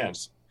your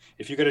hands.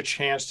 If you get a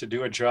chance to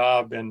do a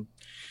job in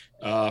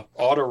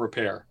auto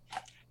repair,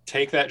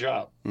 take that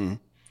job. Mm-hmm.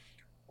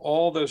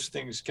 All those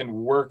things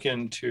can work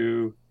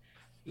into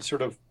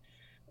sort of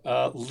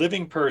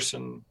living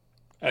person.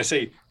 I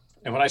say,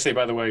 and when I say,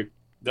 by the way,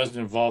 doesn't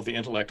involve the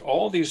intellect,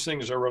 all these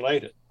things are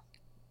related.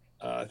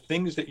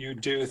 Things that you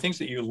do, things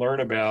that you learn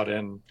about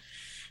in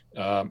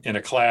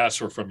a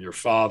class or from your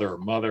father or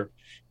mother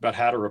about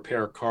how to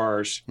repair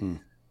cars,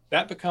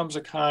 that becomes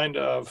a kind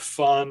of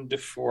fund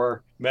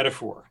for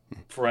metaphor,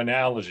 for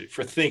analogy,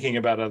 for thinking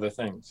about other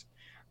things.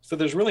 So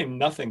there's really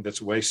nothing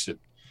that's wasted.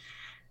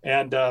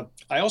 And I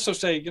also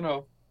say,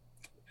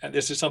 and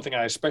this is something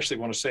I especially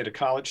want to say to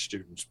college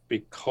students,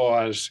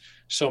 because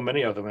so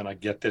many of them, and I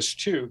get this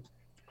too,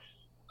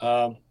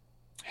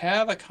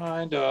 have a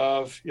kind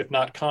of, if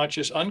not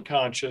conscious,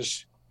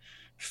 unconscious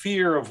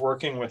fear of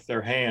working with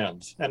their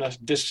hands and a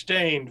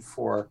disdain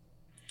for,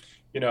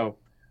 I'll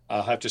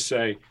have to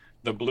say,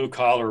 the blue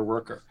collar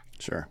worker.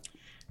 Sure.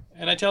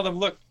 And I tell them,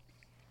 look,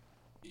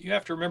 you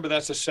have to remember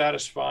that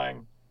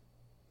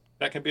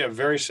can be a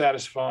very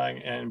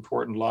satisfying and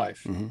important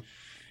life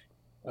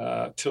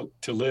to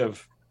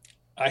live.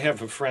 I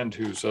have a friend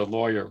who's a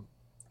lawyer,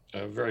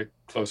 a very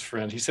close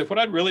friend. He said, what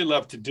I'd really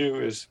love to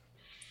do is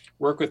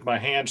work with my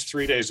hands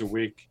 3 days a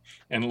week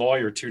and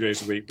lawyer 2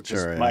 days a week,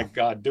 because my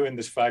God, doing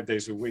this 5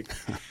 days a week,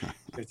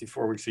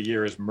 54 weeks a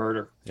year is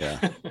murder.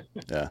 Yeah.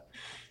 Yeah.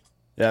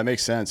 Yeah. It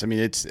makes sense. I mean,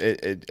 it's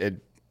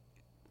in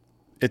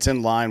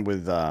line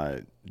with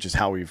just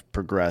how we've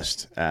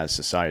progressed as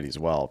society as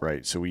well.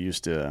 Right. So we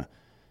used to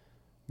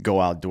go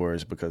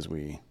outdoors because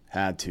we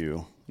had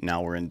to.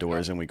 Now we're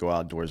indoors and we go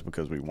outdoors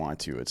because we want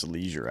to. It's a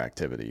leisure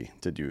activity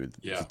to do,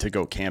 to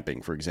go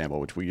camping, for example,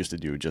 which we used to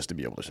do just to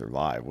be able to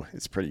survive.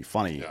 It's pretty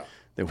funny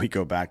that we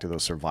go back to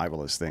those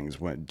survivalist things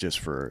just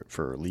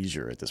for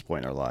leisure at this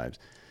point in our lives.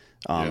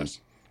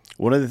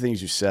 One of the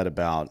things you said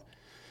about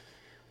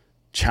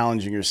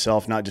challenging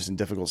yourself, not just in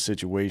difficult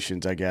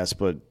situations, I guess,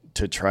 but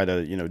to try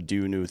to,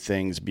 do new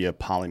things, be a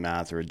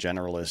polymath or a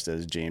generalist,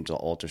 as James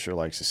Altucher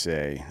likes to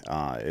say.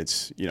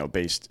 It's,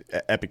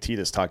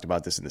 Epictetus talked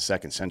about this in the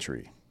 2nd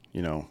century,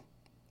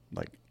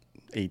 like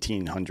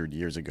 1800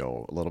 years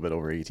ago, a little bit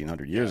over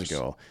 1800 years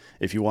ago.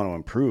 If you want to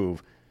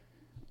improve,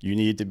 you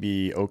need to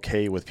be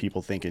okay with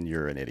people thinking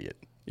you're an idiot.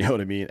 You know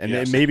what I mean? And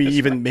then maybe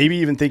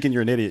even thinking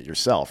you're an idiot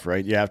yourself,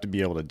 right? You have to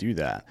be able to do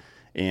that.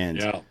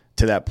 And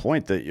to that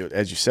point, that,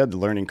 as you said, the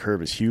learning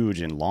curve is huge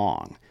and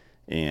long.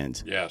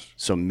 And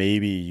so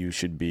maybe you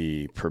should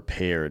be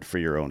prepared for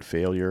your own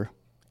failure,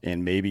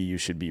 and maybe you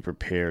should be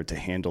prepared to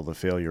handle the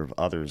failure of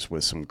others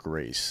with some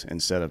grace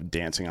instead of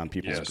dancing on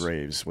people's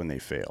graves when they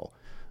fail.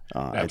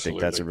 I think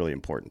that's a really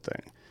important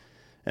thing.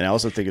 And I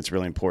also think it's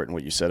really important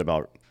what you said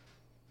about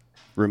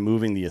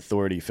removing the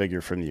authority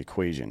figure from the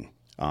equation.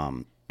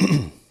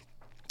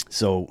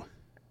 So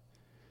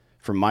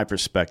from my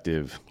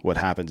perspective, what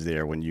happens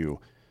there when you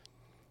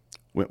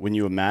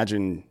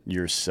imagine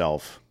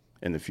yourself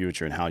in the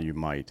future and how you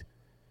might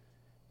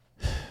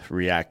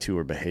react to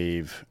or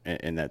behave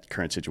in that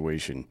current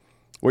situation,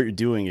 what you're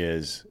doing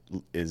is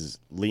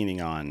leaning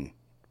on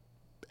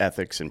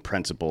ethics and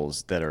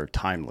principles that are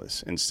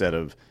timeless, instead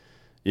of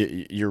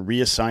you're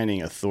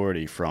reassigning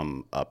authority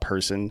from a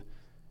person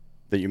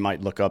that you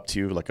might look up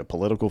to, like a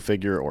political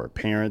figure or a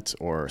parent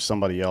or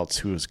somebody else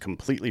who is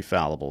completely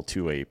fallible,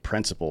 to a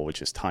principle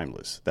which is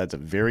timeless. That's a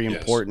very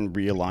important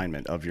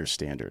realignment of your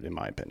standard, in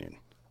my opinion.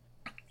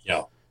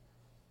 Yeah.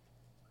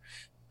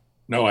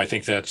 No, I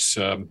think that's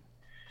right.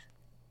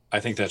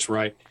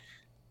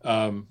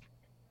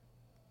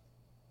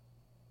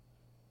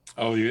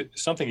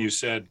 Something you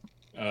said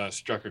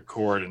struck a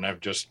chord, and I've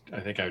just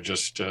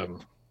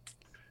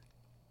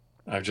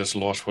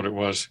lost what it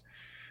was.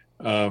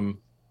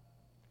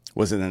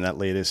 Was it in that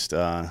latest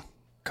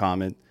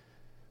comment?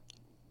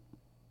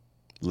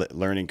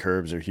 Learning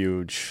curves are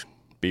huge.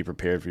 Be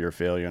prepared for your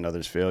failure and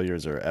others'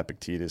 failures, or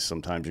Epictetus,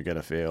 sometimes you're going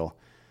to fail,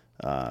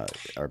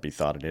 or be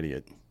thought an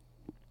idiot.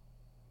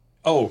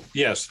 Oh,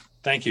 yes.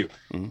 Thank you.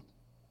 Mm-hmm.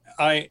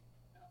 I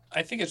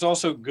think it's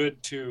also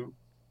good to,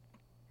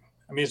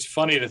 it's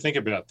funny to think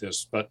about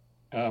this, but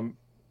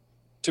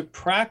to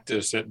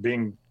practice at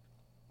get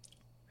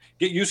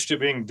used to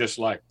being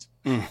disliked.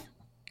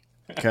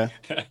 Okay.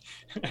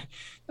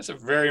 That's a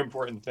very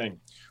important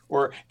thing.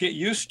 Or get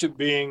used to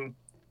being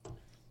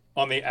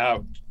on the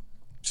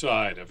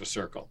outside of a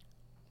circle.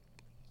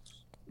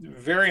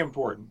 Very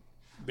important,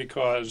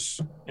 because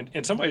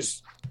in some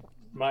ways,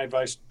 my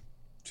advice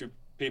to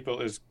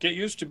people is get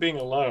used to being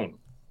alone.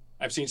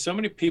 I've seen so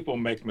many people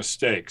make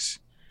mistakes.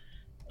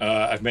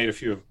 I've made a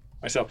few of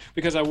myself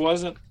because I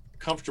wasn't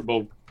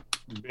comfortable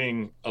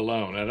being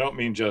alone. I don't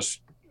mean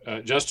just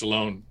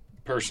alone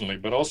personally,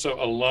 but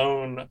also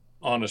alone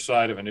on the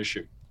side of an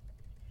issue.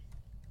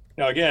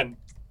 Now, again,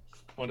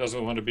 one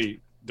doesn't want to be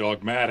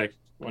dogmatic.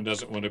 One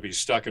doesn't want to be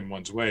stuck in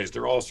one's ways.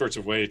 There are all sorts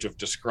of ways of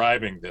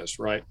describing this,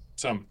 right?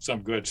 Some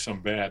good,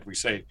 some bad. We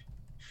say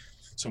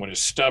someone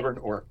is stubborn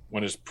or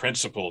one is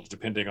principled,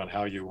 depending on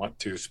how you want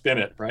to spin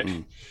it,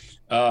 right?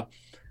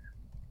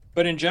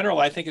 But in general,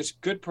 I think it's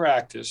good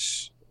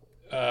practice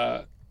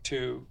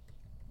to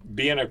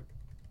be in a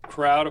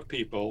crowd of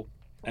people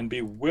and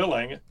be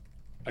willing,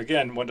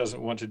 again, one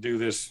doesn't want to do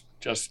this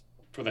just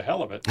for the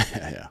hell of it,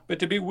 but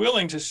to be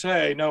willing to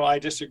say, no, I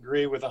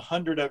disagree with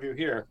 100 of you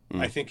here.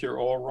 I think you're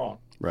all wrong.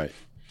 Right.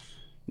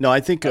 No, I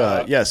think,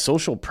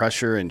 social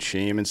pressure and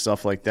shame and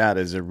stuff like that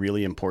is a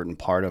really important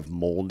part of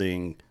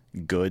molding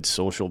good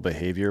social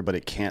behavior, but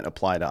it can't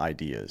apply to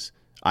ideas.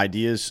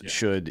 Ideas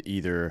should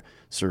either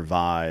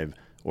survive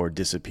or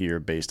disappear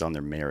based on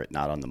their merit,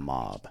 not on the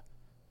mob.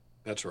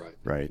 That's right.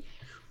 Right.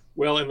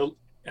 Well,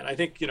 and I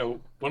think,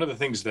 one of the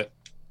things that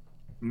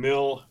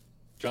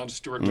John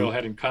Stuart Mill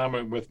had in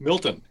common with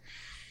Milton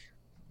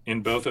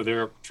in both of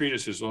their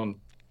treatises on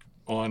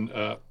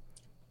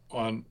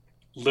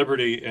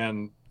liberty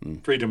and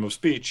freedom of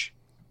speech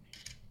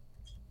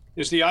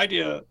is the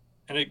idea,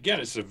 and again,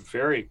 it's a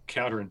very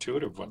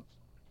counterintuitive one.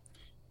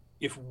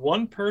 If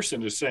one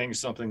person is saying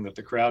something that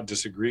the crowd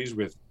disagrees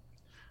with,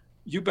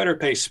 you better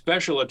pay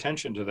special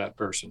attention to that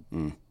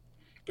person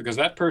because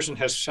that person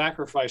has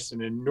sacrificed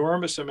an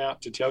enormous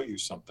amount to tell you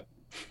something.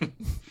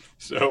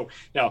 So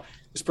now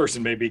this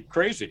person may be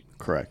crazy.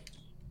 Correct.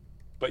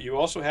 But you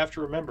also have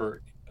to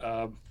remember,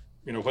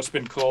 what's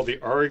been called the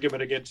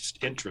argument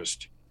against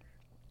interest.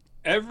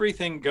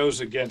 Everything goes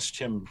against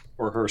him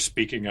or her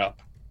speaking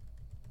up.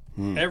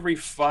 Every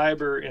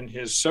fiber in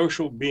his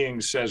social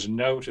being says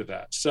no to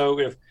that. So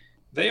if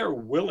they are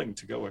willing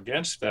to go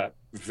against that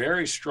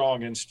very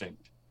strong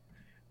instinct,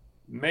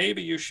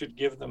 maybe you should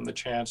give them the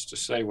chance to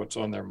say what's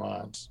on their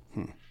minds.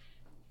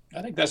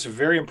 I think that's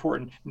very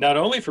important, not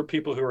only for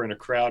people who are in a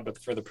crowd, but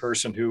for the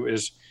person who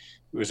is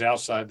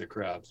outside the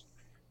crowd.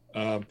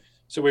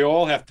 So we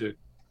all have to,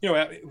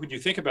 when you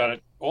think about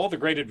it, all the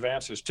great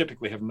advances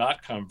typically have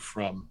not come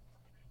from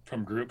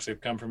groups;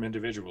 they've come from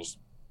individuals.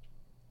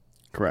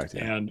 Correct.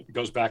 Yeah. And it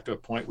goes back to a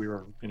point we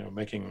were,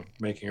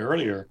 making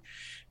earlier.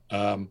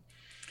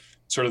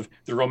 Sort of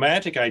the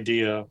romantic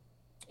idea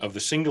of the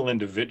single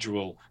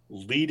individual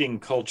leading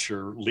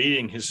culture,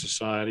 leading his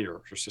society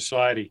or her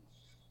society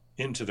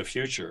into the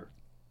future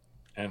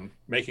and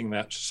making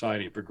that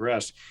society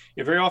progress.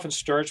 It very often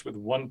starts with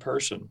one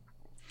person.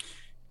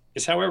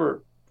 It's,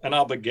 however, an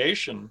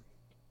obligation,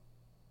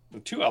 the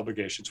two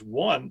obligations.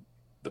 One,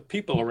 the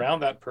people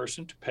around that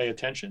person to pay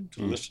attention,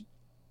 to listen,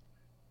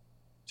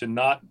 to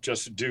not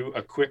just do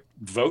a quick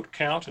vote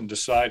count and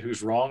decide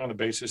who's wrong on the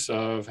basis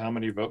of how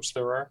many votes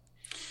there are.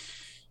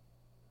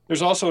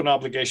 There's also an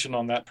obligation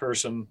on that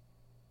person,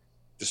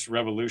 this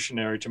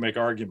revolutionary, to make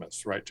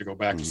arguments, right? To go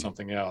back to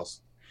something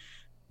else.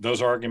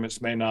 Those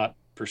arguments may not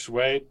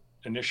persuade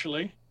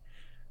initially,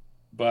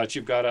 but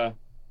you've got to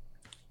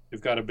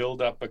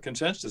build up a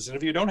consensus. And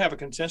if you don't have a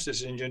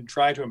consensus and you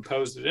try to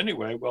impose it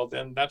anyway, well,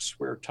 then that's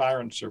where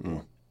tyrants are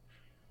born.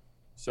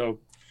 So,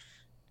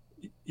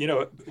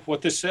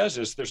 what this says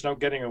is there's no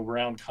getting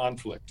around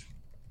conflict.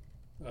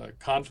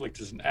 Conflict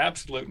is an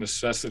absolute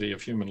necessity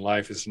of human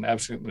life. It's an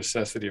absolute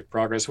necessity of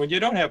progress. When you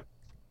don't have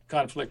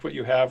conflict, what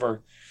you have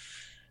are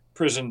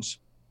prisons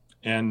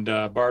and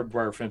barbed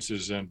wire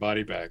fences and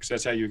body bags.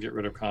 That's how you get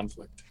rid of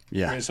conflict.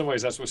 Yeah. I mean, in some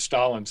ways, that's what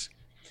Stalin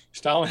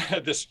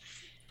had this,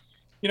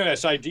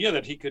 this idea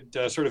that he could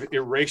sort of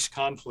erase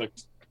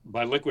conflict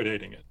by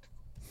liquidating it.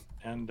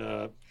 And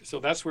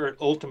so that's where it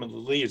ultimately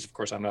leads. Of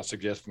course, I'm not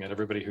suggesting that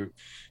everybody who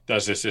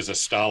does this is a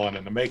Stalin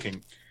in the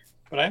making,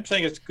 but I'm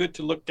saying it's good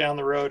to look down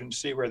the road and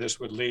see where this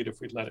would lead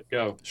if we let it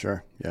go.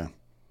 Sure. Yeah.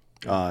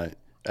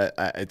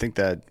 I think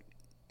that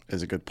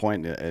is a good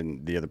point.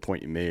 And the other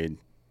point you made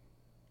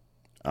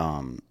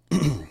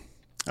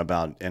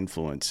about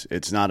influence,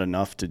 it's not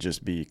enough to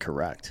just be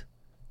correct.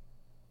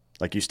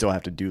 Like, you still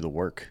have to do the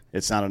work.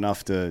 It's not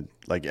enough to,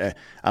 I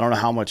don't know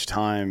how much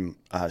time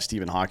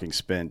Stephen Hawking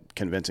spent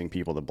convincing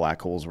people that black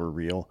holes were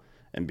real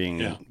and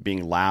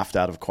being laughed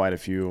out of quite a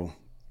few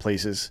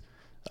places,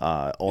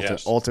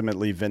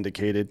 ultimately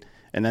vindicated.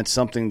 And that's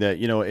something that,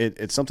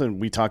 it's something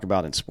we talk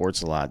about in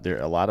sports a lot.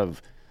 A lot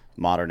of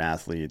modern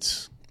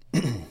athletes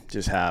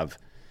just have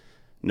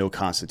no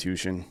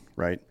constitution,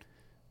 right?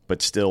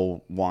 But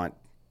still want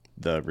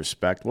the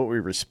respect. What we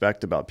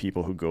respect about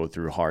people who go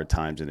through hard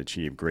times and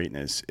achieve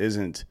greatness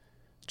isn't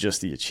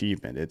just the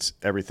achievement. It's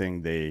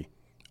everything they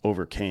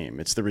overcame.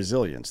 It's the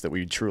resilience that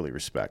we truly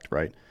respect,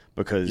 right?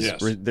 Because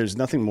there's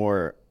nothing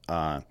more,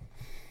 I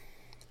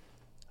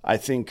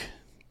think,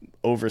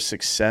 over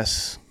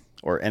success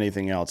or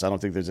anything else. I don't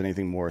think there's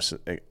anything more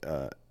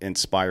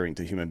inspiring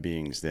to human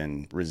beings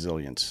than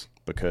resilience,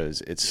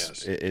 because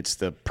it's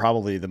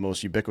probably the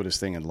most ubiquitous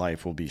thing in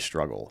life will be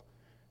struggle.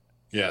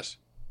 Yes.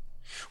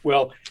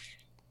 Well,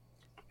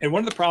 and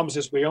one of the problems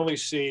is we only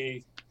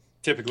see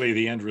typically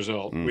the end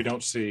result. We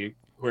don't see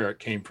where it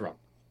came from.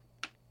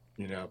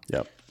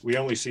 Yep. We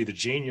only see the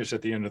genius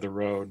at the end of the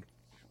road,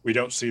 we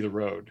don't see the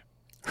road.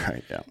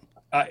 Right.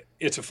 Yeah.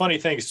 It's a funny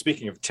thing.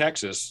 Speaking of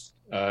Texas,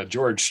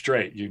 George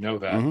Strait, you know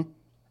that. Mm-hmm.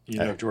 You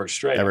know George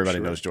Strait. Everybody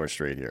knows George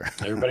Strait here.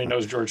 Everybody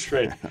knows George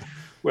Strait.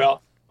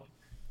 Well,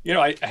 you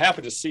know, I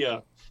happened to see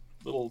a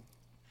little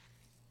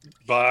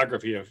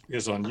biography of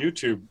his on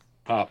YouTube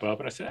pop up,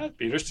 and I said, that'd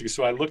be interesting.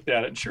 So I looked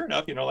at it, and sure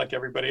enough, you know, like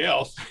everybody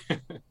else,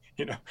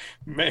 you know,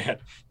 man,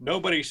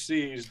 nobody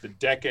sees the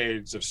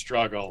decades of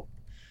struggle,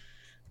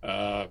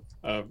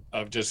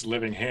 of just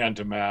living hand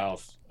to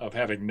mouth, of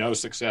having no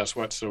success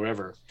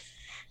whatsoever.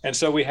 And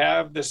so we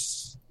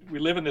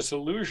live in this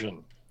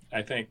illusion,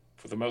 I think,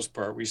 for the most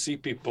part. We see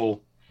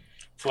people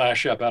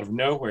flash up out of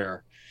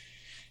nowhere,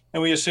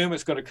 and we assume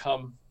it's going to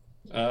come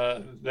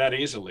that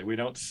easily. We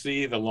don't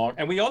see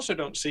and we also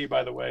don't see,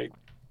 by the way,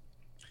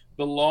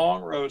 the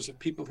long roads of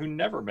people who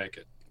never make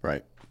it.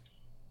 Right.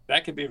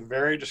 That can be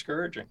very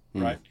discouraging,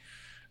 right?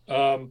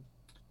 But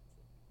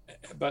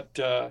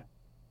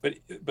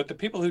the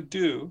people who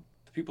do,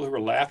 the people who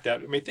were laughed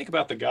at. I mean, think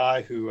about the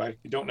guy who I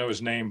don't know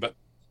his name, but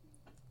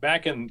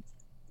back in,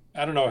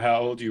 I don't know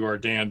how old you are,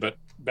 Dan, but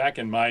back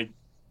in my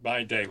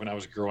day when I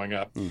was growing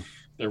up,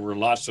 there were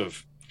lots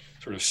of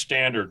sort of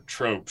standard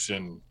tropes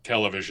in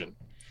television.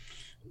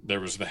 There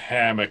was the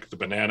hammock, the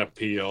banana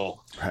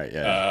peel. Right.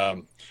 Yeah.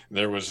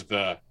 There was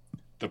the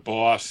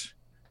boss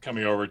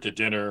coming over to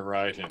dinner,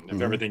 right? And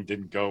if everything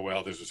didn't go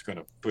well, this was going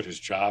to put his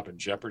job in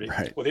jeopardy.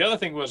 Right. Well, the other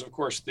thing was, of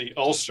course, the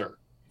ulcer,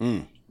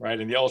 right?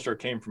 And the ulcer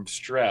came from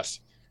stress.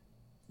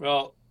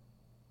 Well,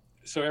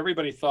 so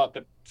everybody thought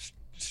that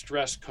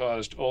stress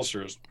caused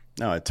ulcers.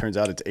 No, it turns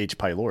out it's H.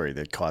 pylori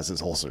that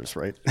causes ulcers,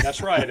 right?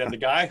 That's right. And the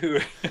guy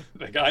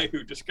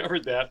who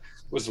discovered that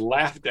was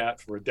laughed at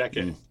for a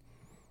decade.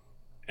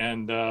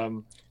 And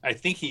I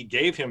think he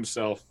gave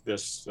himself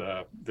this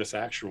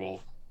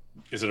actual,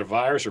 is it a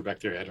virus or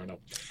bacteria? I don't know.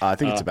 I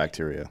think it's a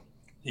bacteria.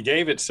 He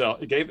gave it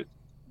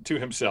to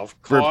himself.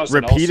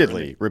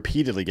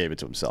 Repeatedly gave it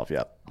to himself.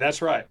 Yeah.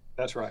 That's right.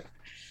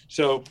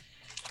 So,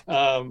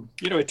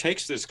 you know, it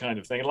takes this kind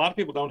of thing. A lot of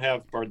people don't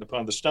have, pardon the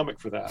pun, the stomach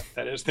for that.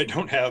 That is, they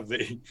don't have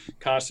the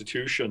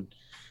constitution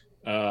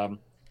to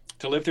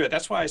live through it.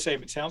 That's why I say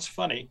it sounds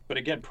funny, but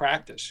again,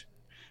 practice.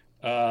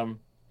 Well,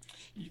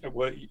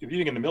 if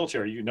you're in the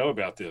military, you know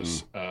about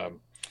this.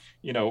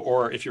 You know,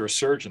 or if you're a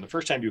surgeon, the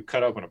first time you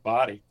cut open a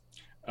body,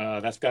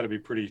 that's got to be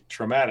pretty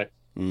traumatic.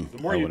 The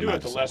more you do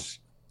it,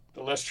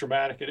 the less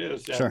traumatic it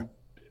is. And, sure.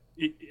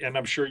 And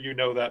I'm sure you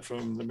know that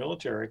from the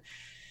military.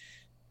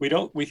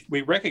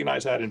 We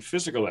recognize that in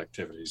physical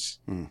activities,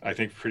 I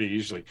think, pretty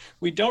easily.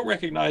 We don't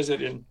recognize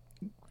it in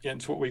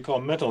what we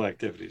call mental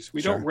activities.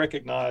 We don't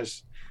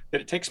recognize that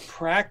it takes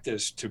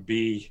practice to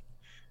be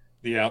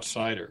the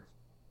outsider.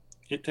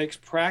 It takes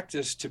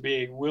practice to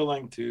be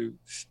willing to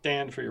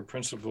stand for your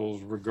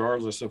principles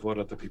regardless of what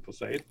other people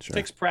say. It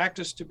takes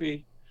practice to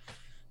be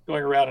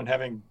going around and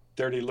having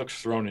dirty looks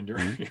thrown in your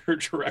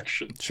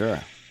direction. Sure.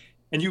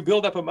 And you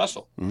build up a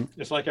muscle.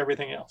 It's like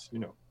everything else, you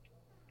know.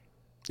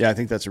 Yeah, I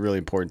think that's a really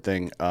important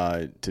thing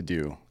to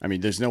do. I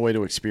mean, there's no way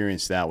to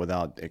experience that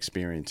without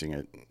experiencing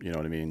it. You know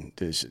what I mean?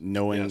 There's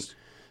knowing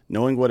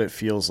what it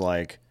feels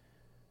like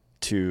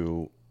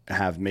to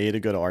have made a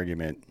good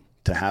argument,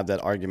 to have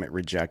that argument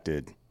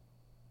rejected,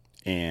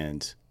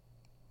 and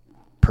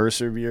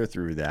persevere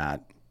through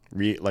that.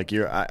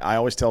 I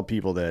always tell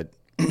people that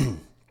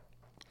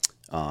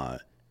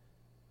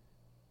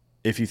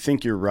if you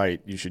think you're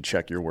right, you should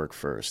check your work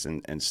first,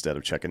 instead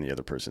of checking the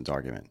other person's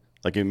argument.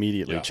 Like,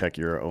 immediately check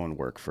your own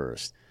work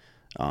first.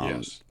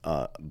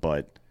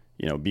 But,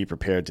 you know, be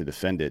prepared to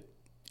defend it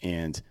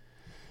and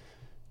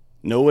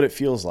know what it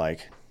feels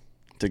like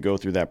to go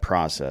through that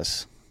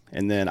process.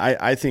 And then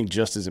I think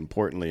just as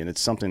importantly, and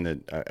it's something that,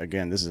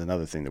 again, this is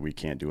another thing that we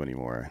can't do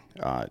anymore,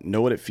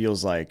 know what it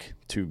feels like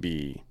to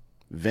be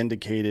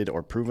vindicated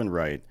or proven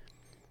right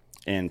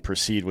and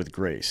proceed with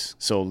grace.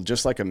 So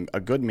just like a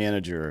good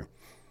manager,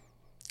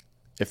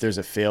 if there's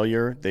a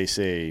failure, they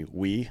say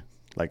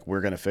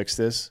we're going to fix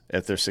this.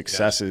 If there's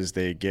successes,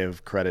 they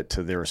give credit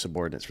to their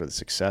subordinates for the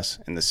success.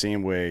 In the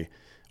same way,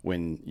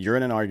 when you're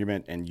in an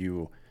argument and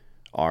you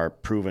are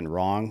proven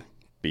wrong,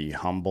 be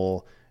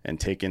humble and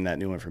take in that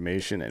new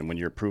information. And when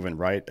you're proven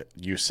right,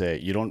 you say,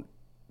 you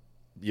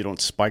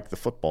don't spike the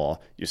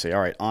football. You say,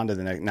 all right, on to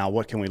the next. Now,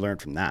 what can we learn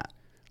from that?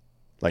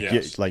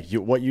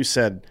 What you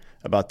said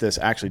about this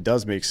actually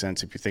does make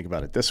sense if you think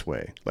about it this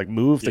way. Like,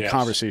 move the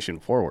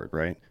conversation forward,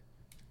 right?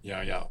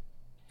 Yeah.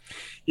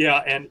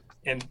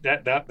 And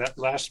that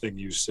last thing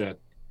you said,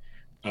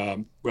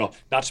 not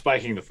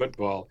spiking the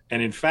football,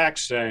 and in fact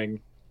saying,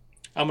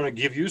 I'm going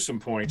to give you some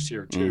points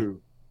here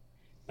too,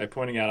 by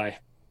pointing out I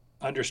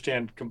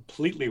understand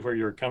completely where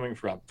you're coming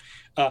from.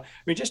 I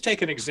mean, just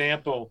take an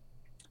example.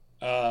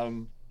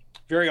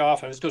 Very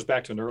often, this goes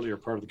back to an earlier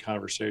part of the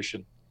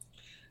conversation.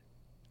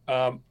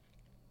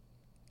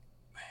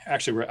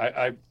 Actually,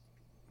 I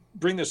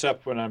bring this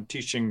up when I'm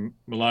teaching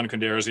Milan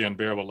Kunderas, The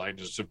Unbearable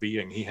Lightness of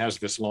Being. He has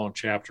this long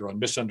chapter on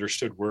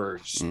misunderstood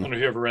words. I don't know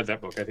if you ever read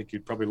that book. I think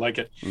you'd probably like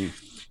it.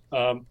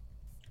 And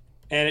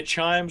it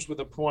chimes with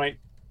a point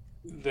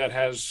that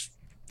has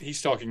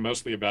he's talking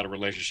mostly about a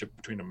relationship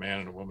between a man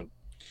and a woman.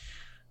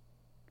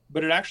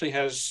 But it actually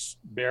has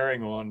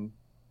bearing on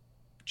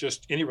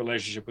just any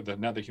relationship with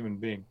another human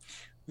being.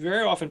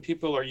 Very often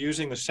people are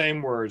using the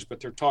same words, but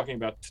they're talking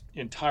about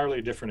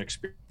entirely different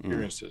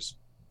experiences.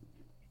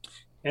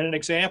 And an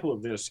example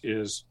of this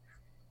is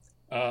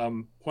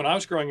when I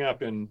was growing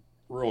up in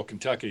rural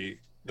Kentucky,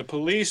 the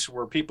police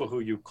were people who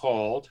you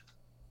called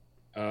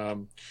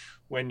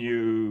when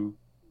you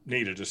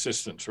needed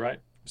assistance, right?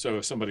 So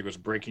if somebody was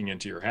breaking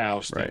into your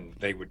house, then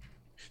they would.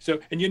 So,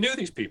 and you knew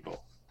these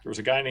people. There was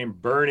a guy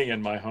named Bernie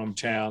in my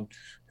hometown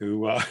who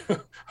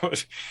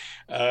was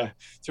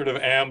sort of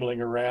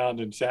ambling around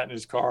and sat in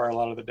his car a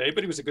lot of the day,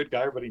 but he was a good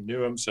guy. Everybody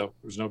knew him, so it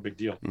was no big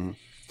deal.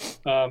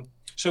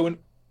 So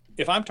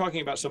if I'm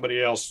talking about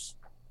somebody else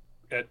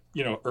at,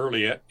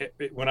 early,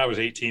 when I was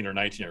 18 or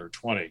 19 or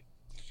 20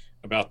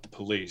 about the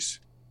police,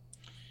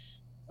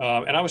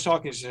 and I was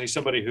talking to, say,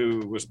 somebody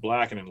who was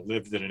Black and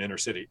lived in an inner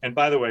city. And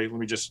by the way, let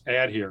me just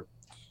add here,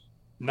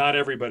 not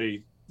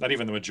everybody, not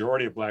even the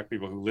majority of Black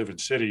people who live in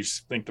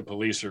cities think the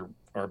police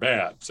are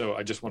bad. So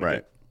I just want to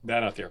get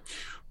that out there.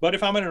 But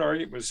if I'm in an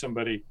argument with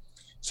somebody,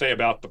 say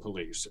about the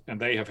police, and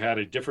they have had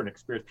a different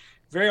experience,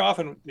 very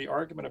often the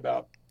argument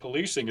about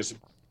policing is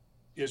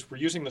we're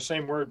using the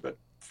same word, but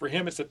for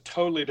him, it's a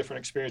totally different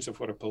experience of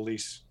what a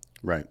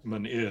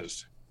policeman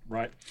is,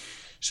 right?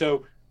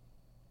 So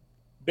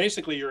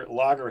basically you're at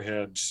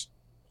loggerheads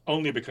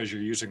only because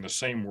you're using the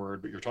same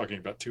word, but you're talking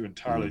about two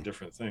entirely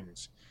different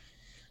things.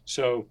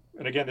 So,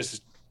 and again,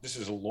 this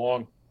is a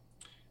long,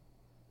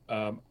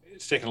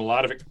 it's taken a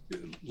lot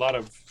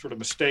of sort of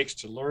mistakes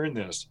to learn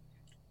this.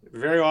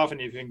 Very often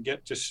you can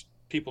get just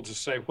people to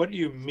say, what do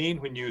you mean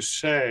when you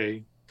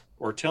say,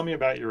 or tell me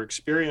about your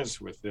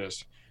experience with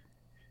this?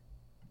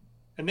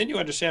 And then you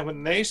understand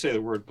when they say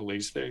the word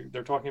police,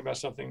 they're talking about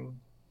something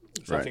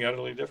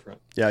utterly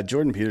different. Yeah,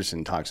 Jordan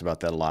Peterson talks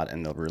about that a lot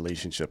in the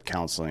relationship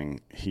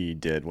counseling he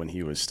did when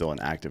he was still an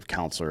active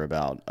counselor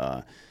about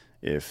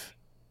if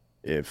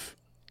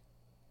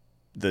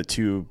the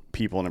two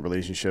people in a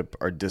relationship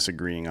are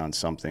disagreeing on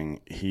something,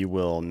 he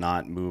will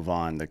not move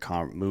on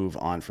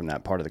from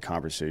that part of the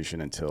conversation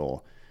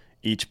until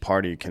each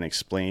party can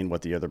explain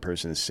what the other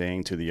person is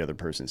saying to the other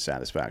person's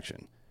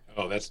satisfaction.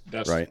 Oh, that's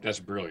right.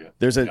 That's brilliant.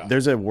 There's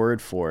a word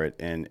for it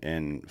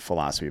in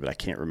philosophy, but I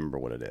can't remember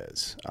what it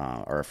is,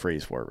 or a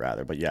phrase for it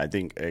rather. But yeah, I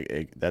think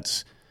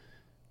that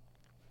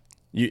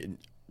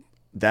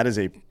is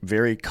a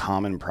very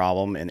common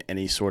problem in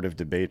any sort of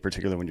debate,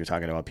 particularly when you're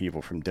talking about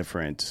people from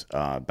different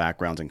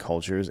backgrounds and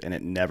cultures, and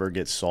it never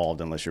gets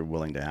solved unless you're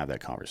willing to have that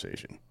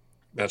conversation.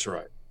 That's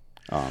right.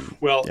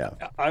 Yeah.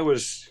 I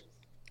was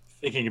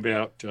thinking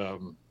about,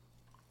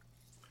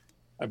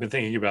 I've been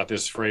thinking about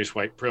this phrase,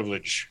 white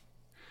privilege,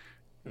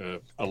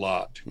 a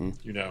lot, and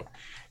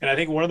I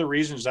think one of the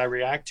reasons I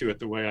react to it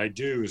the way I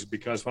do is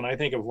because when I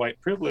think of white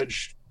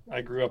privilege,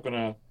 I grew up in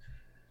a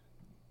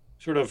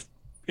sort of,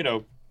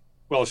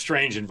 a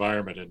strange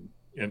environment,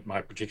 in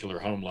my particular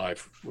home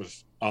life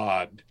was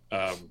odd.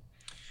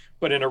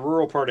 But in a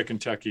rural part of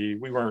Kentucky,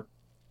 we weren't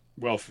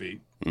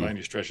wealthy by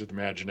any stretch of the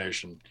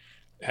imagination,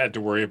 had to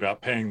worry about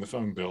paying the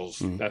phone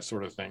bills, that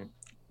sort of thing.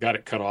 Got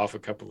it cut off a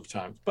couple of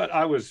times, but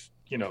I was,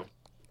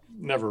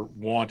 never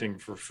wanting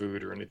for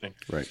food or anything,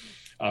 right?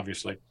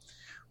 Obviously.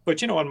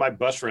 But, on my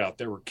bus route,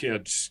 there were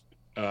kids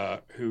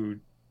who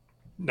in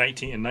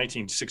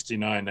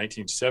 1969,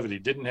 1970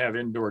 didn't have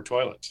indoor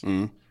toilets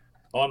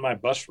on my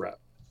bus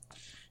route.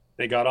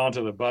 They got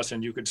onto the bus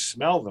and you could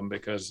smell them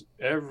because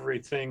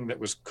everything that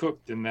was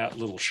cooked in that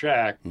little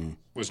shack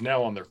was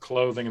now on their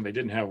clothing, and they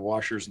didn't have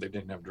washers and they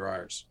didn't have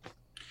dryers.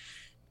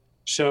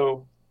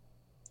 So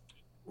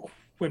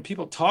when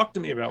people talk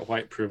to me about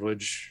white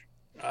privilege,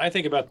 I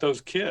think about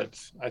those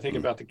kids. I think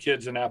about the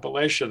kids in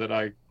Appalachia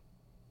that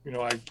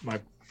my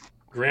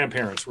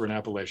grandparents were in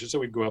Appalachia, so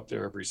we'd go up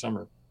there every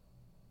summer.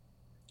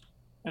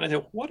 And I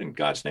thought, what in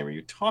God's name are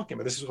you talking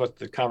about? This is what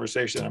the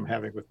conversation I'm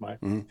having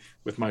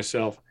with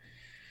myself.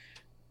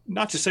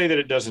 Not to say that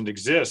it doesn't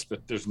exist,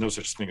 that there's no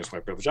such thing as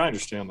white privilege. I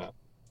understand that.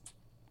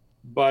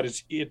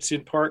 But it's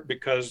in part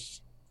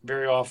because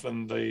very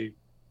often the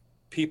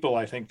people,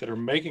 I think, that are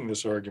making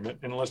this argument,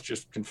 and let's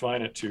just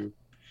confine it to,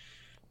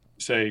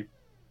 say,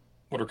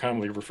 what are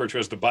commonly referred to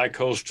as the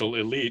bicoastal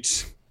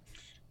elites,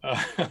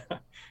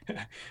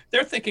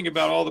 they're thinking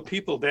about all the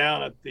people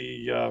down at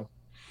the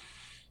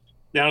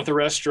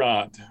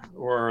restaurant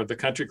or the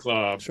country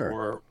club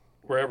or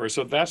wherever.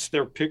 So that's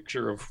their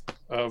picture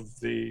of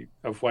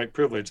white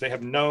privilege. They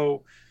have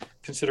no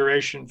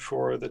consideration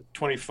for the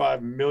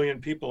 25 million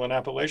people in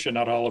Appalachia,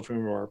 not all of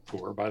whom are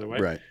poor, by the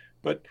way,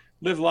 but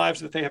live lives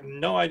that they have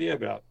no idea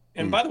about.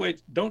 And by the way,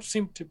 don't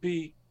seem to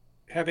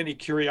have any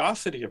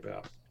curiosity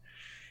about.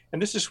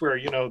 And this is where,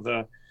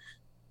 the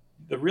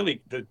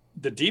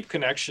deep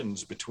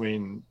connections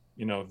between,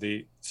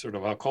 the sort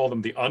of, I'll call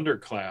them the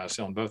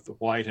underclass on both the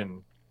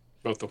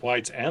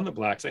whites and the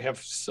blacks, they have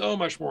so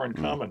much more in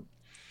common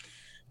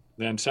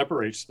than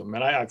separates them.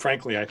 And I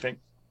frankly, I think,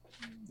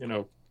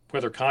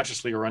 whether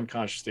consciously or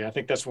unconsciously, I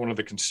think that's one of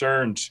the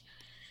concerns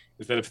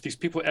is that if these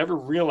people ever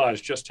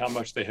realize just how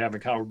much they have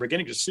in common, we're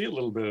beginning to see a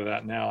little bit of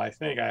that now, I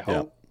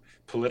hope,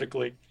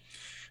 politically,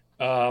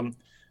 then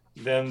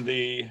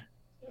the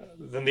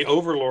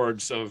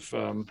overlords of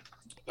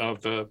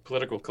the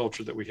political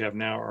culture that we have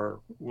now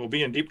will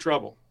be in deep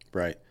trouble.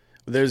 Right.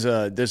 There's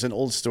an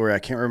old story. I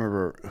can't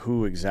remember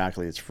who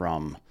exactly it's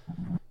from,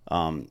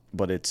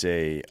 but it's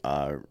a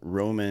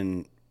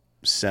Roman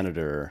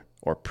senator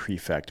or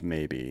prefect,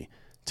 maybe,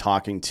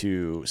 talking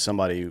to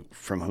somebody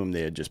from whom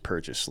they had just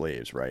purchased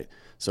slaves, right?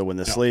 So when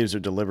the slaves are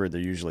delivered,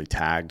 they're usually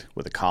tagged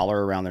with a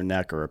collar around their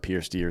neck or a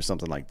pierced ear or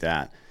something like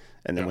that.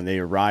 And then when they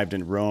arrived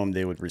in Rome,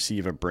 they would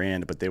receive a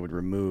brand, but they would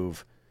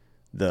remove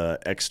the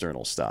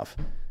external stuff.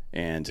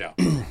 And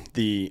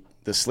the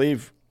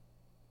slave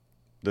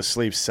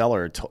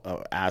seller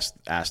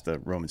asked the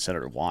Roman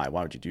senator, why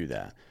would you do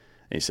that?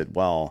 And he said,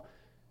 well,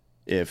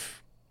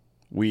 if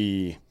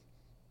we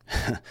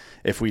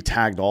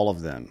tagged all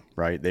of them,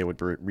 right, they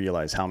would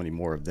realize how many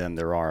more of them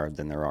there are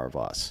than there are of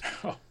us.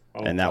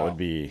 And that would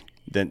be,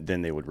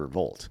 then they would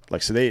revolt.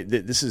 Like, so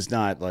this is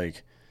not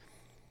like,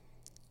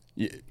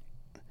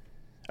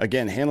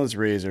 again, handless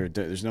razor,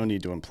 there's no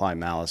need to imply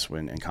malice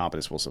when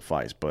incompetence will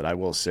suffice. But I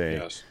will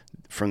say,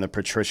 from the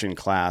patrician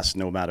class,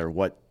 no matter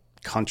what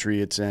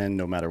country it's in,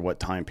 no matter what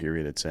time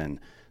period it's in,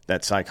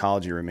 that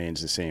psychology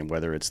remains the same,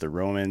 whether it's the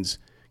Romans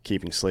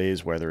keeping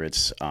slaves, whether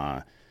it's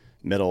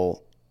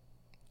Middle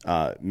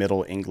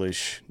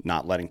English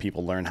not letting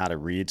people learn how to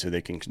read so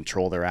they can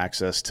control their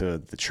access to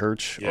the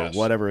church, or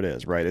whatever it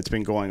is, right? It's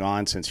been going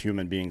on since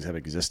human beings have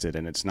existed,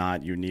 and it's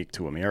not unique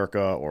to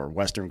America or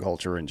Western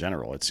culture in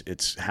general.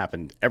 It's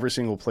happened every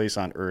single place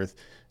on Earth,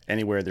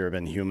 anywhere there have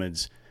been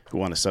humans who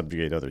want to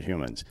subjugate other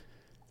humans.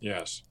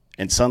 Yes.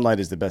 And sunlight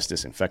is the best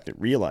disinfectant.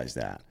 Realize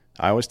that.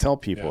 I always tell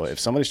people, if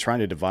somebody's trying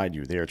to divide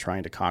you, they are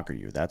trying to conquer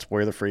you. That's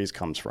where the phrase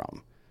comes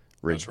from.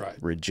 That's right.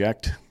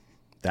 Reject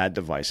that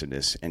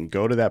divisiveness and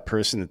go to that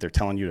person that they're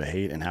telling you to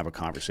hate and have a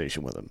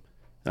conversation with them.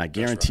 And I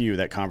guarantee you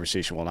that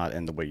conversation will not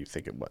end the way you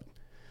think it would.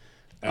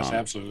 That's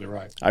absolutely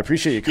right. I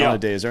appreciate you coming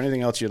today. Is there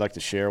anything else you'd like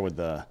to share with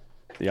the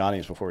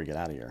audience before we get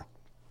out of here?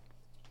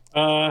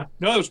 No,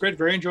 it was great.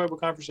 Very enjoyable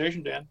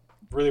conversation, Dan.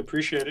 Really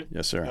appreciate it.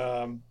 Yes, sir.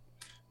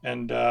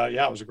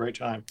 It was a great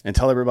time. And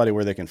tell everybody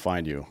where they can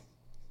find you.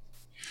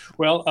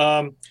 Well,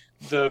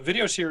 the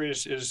video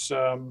series is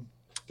that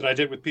I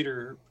did with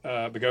Peter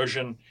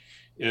Boghossian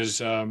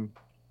is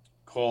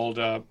called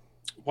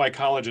Why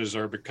Colleges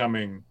Are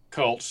Becoming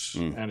Cults,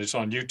 and it's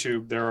on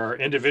YouTube. There are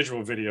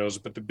individual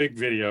videos, but the big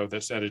video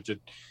that's edited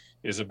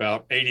is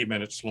about 80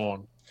 minutes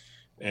long.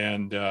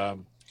 And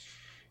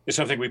it's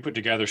something we put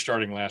together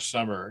starting last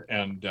summer,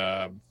 and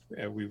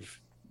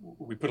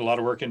we put a lot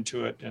of work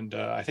into it, and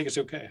I think it's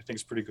okay. I think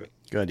it's pretty good.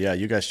 Good, yeah.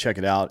 You guys check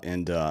it out,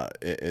 and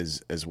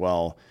as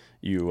well,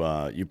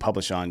 you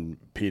publish on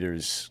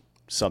Peter's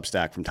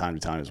Substack from time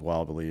to time as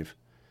well, I believe.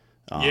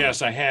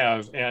 Yes, I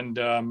have, and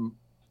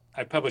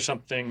I published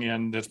something,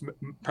 and that's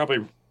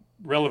probably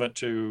relevant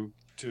to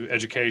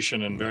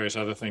education and various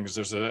other things.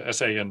 There's an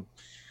essay in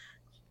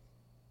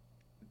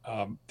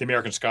the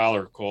American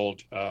Scholar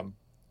called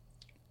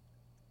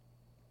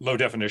Low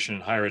Definition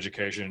in Higher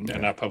Education,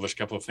 and I published a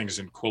couple of things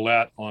in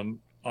Quillette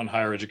on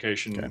higher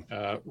education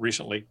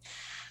recently.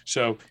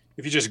 So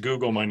if you just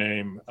Google my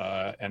name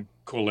and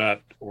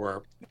Quillette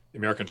or the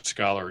American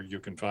Scholar, you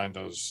can find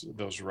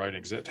those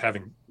writings that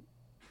having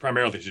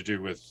primarily to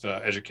do with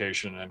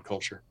education and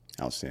culture.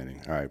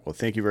 Outstanding. All right. Well,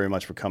 thank you very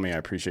much for coming. I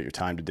appreciate your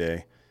time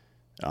today.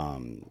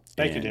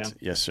 Thank you, Dan.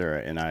 Yes, sir.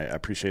 And I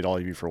appreciate all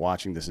of you for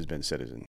watching. This has been Citizen.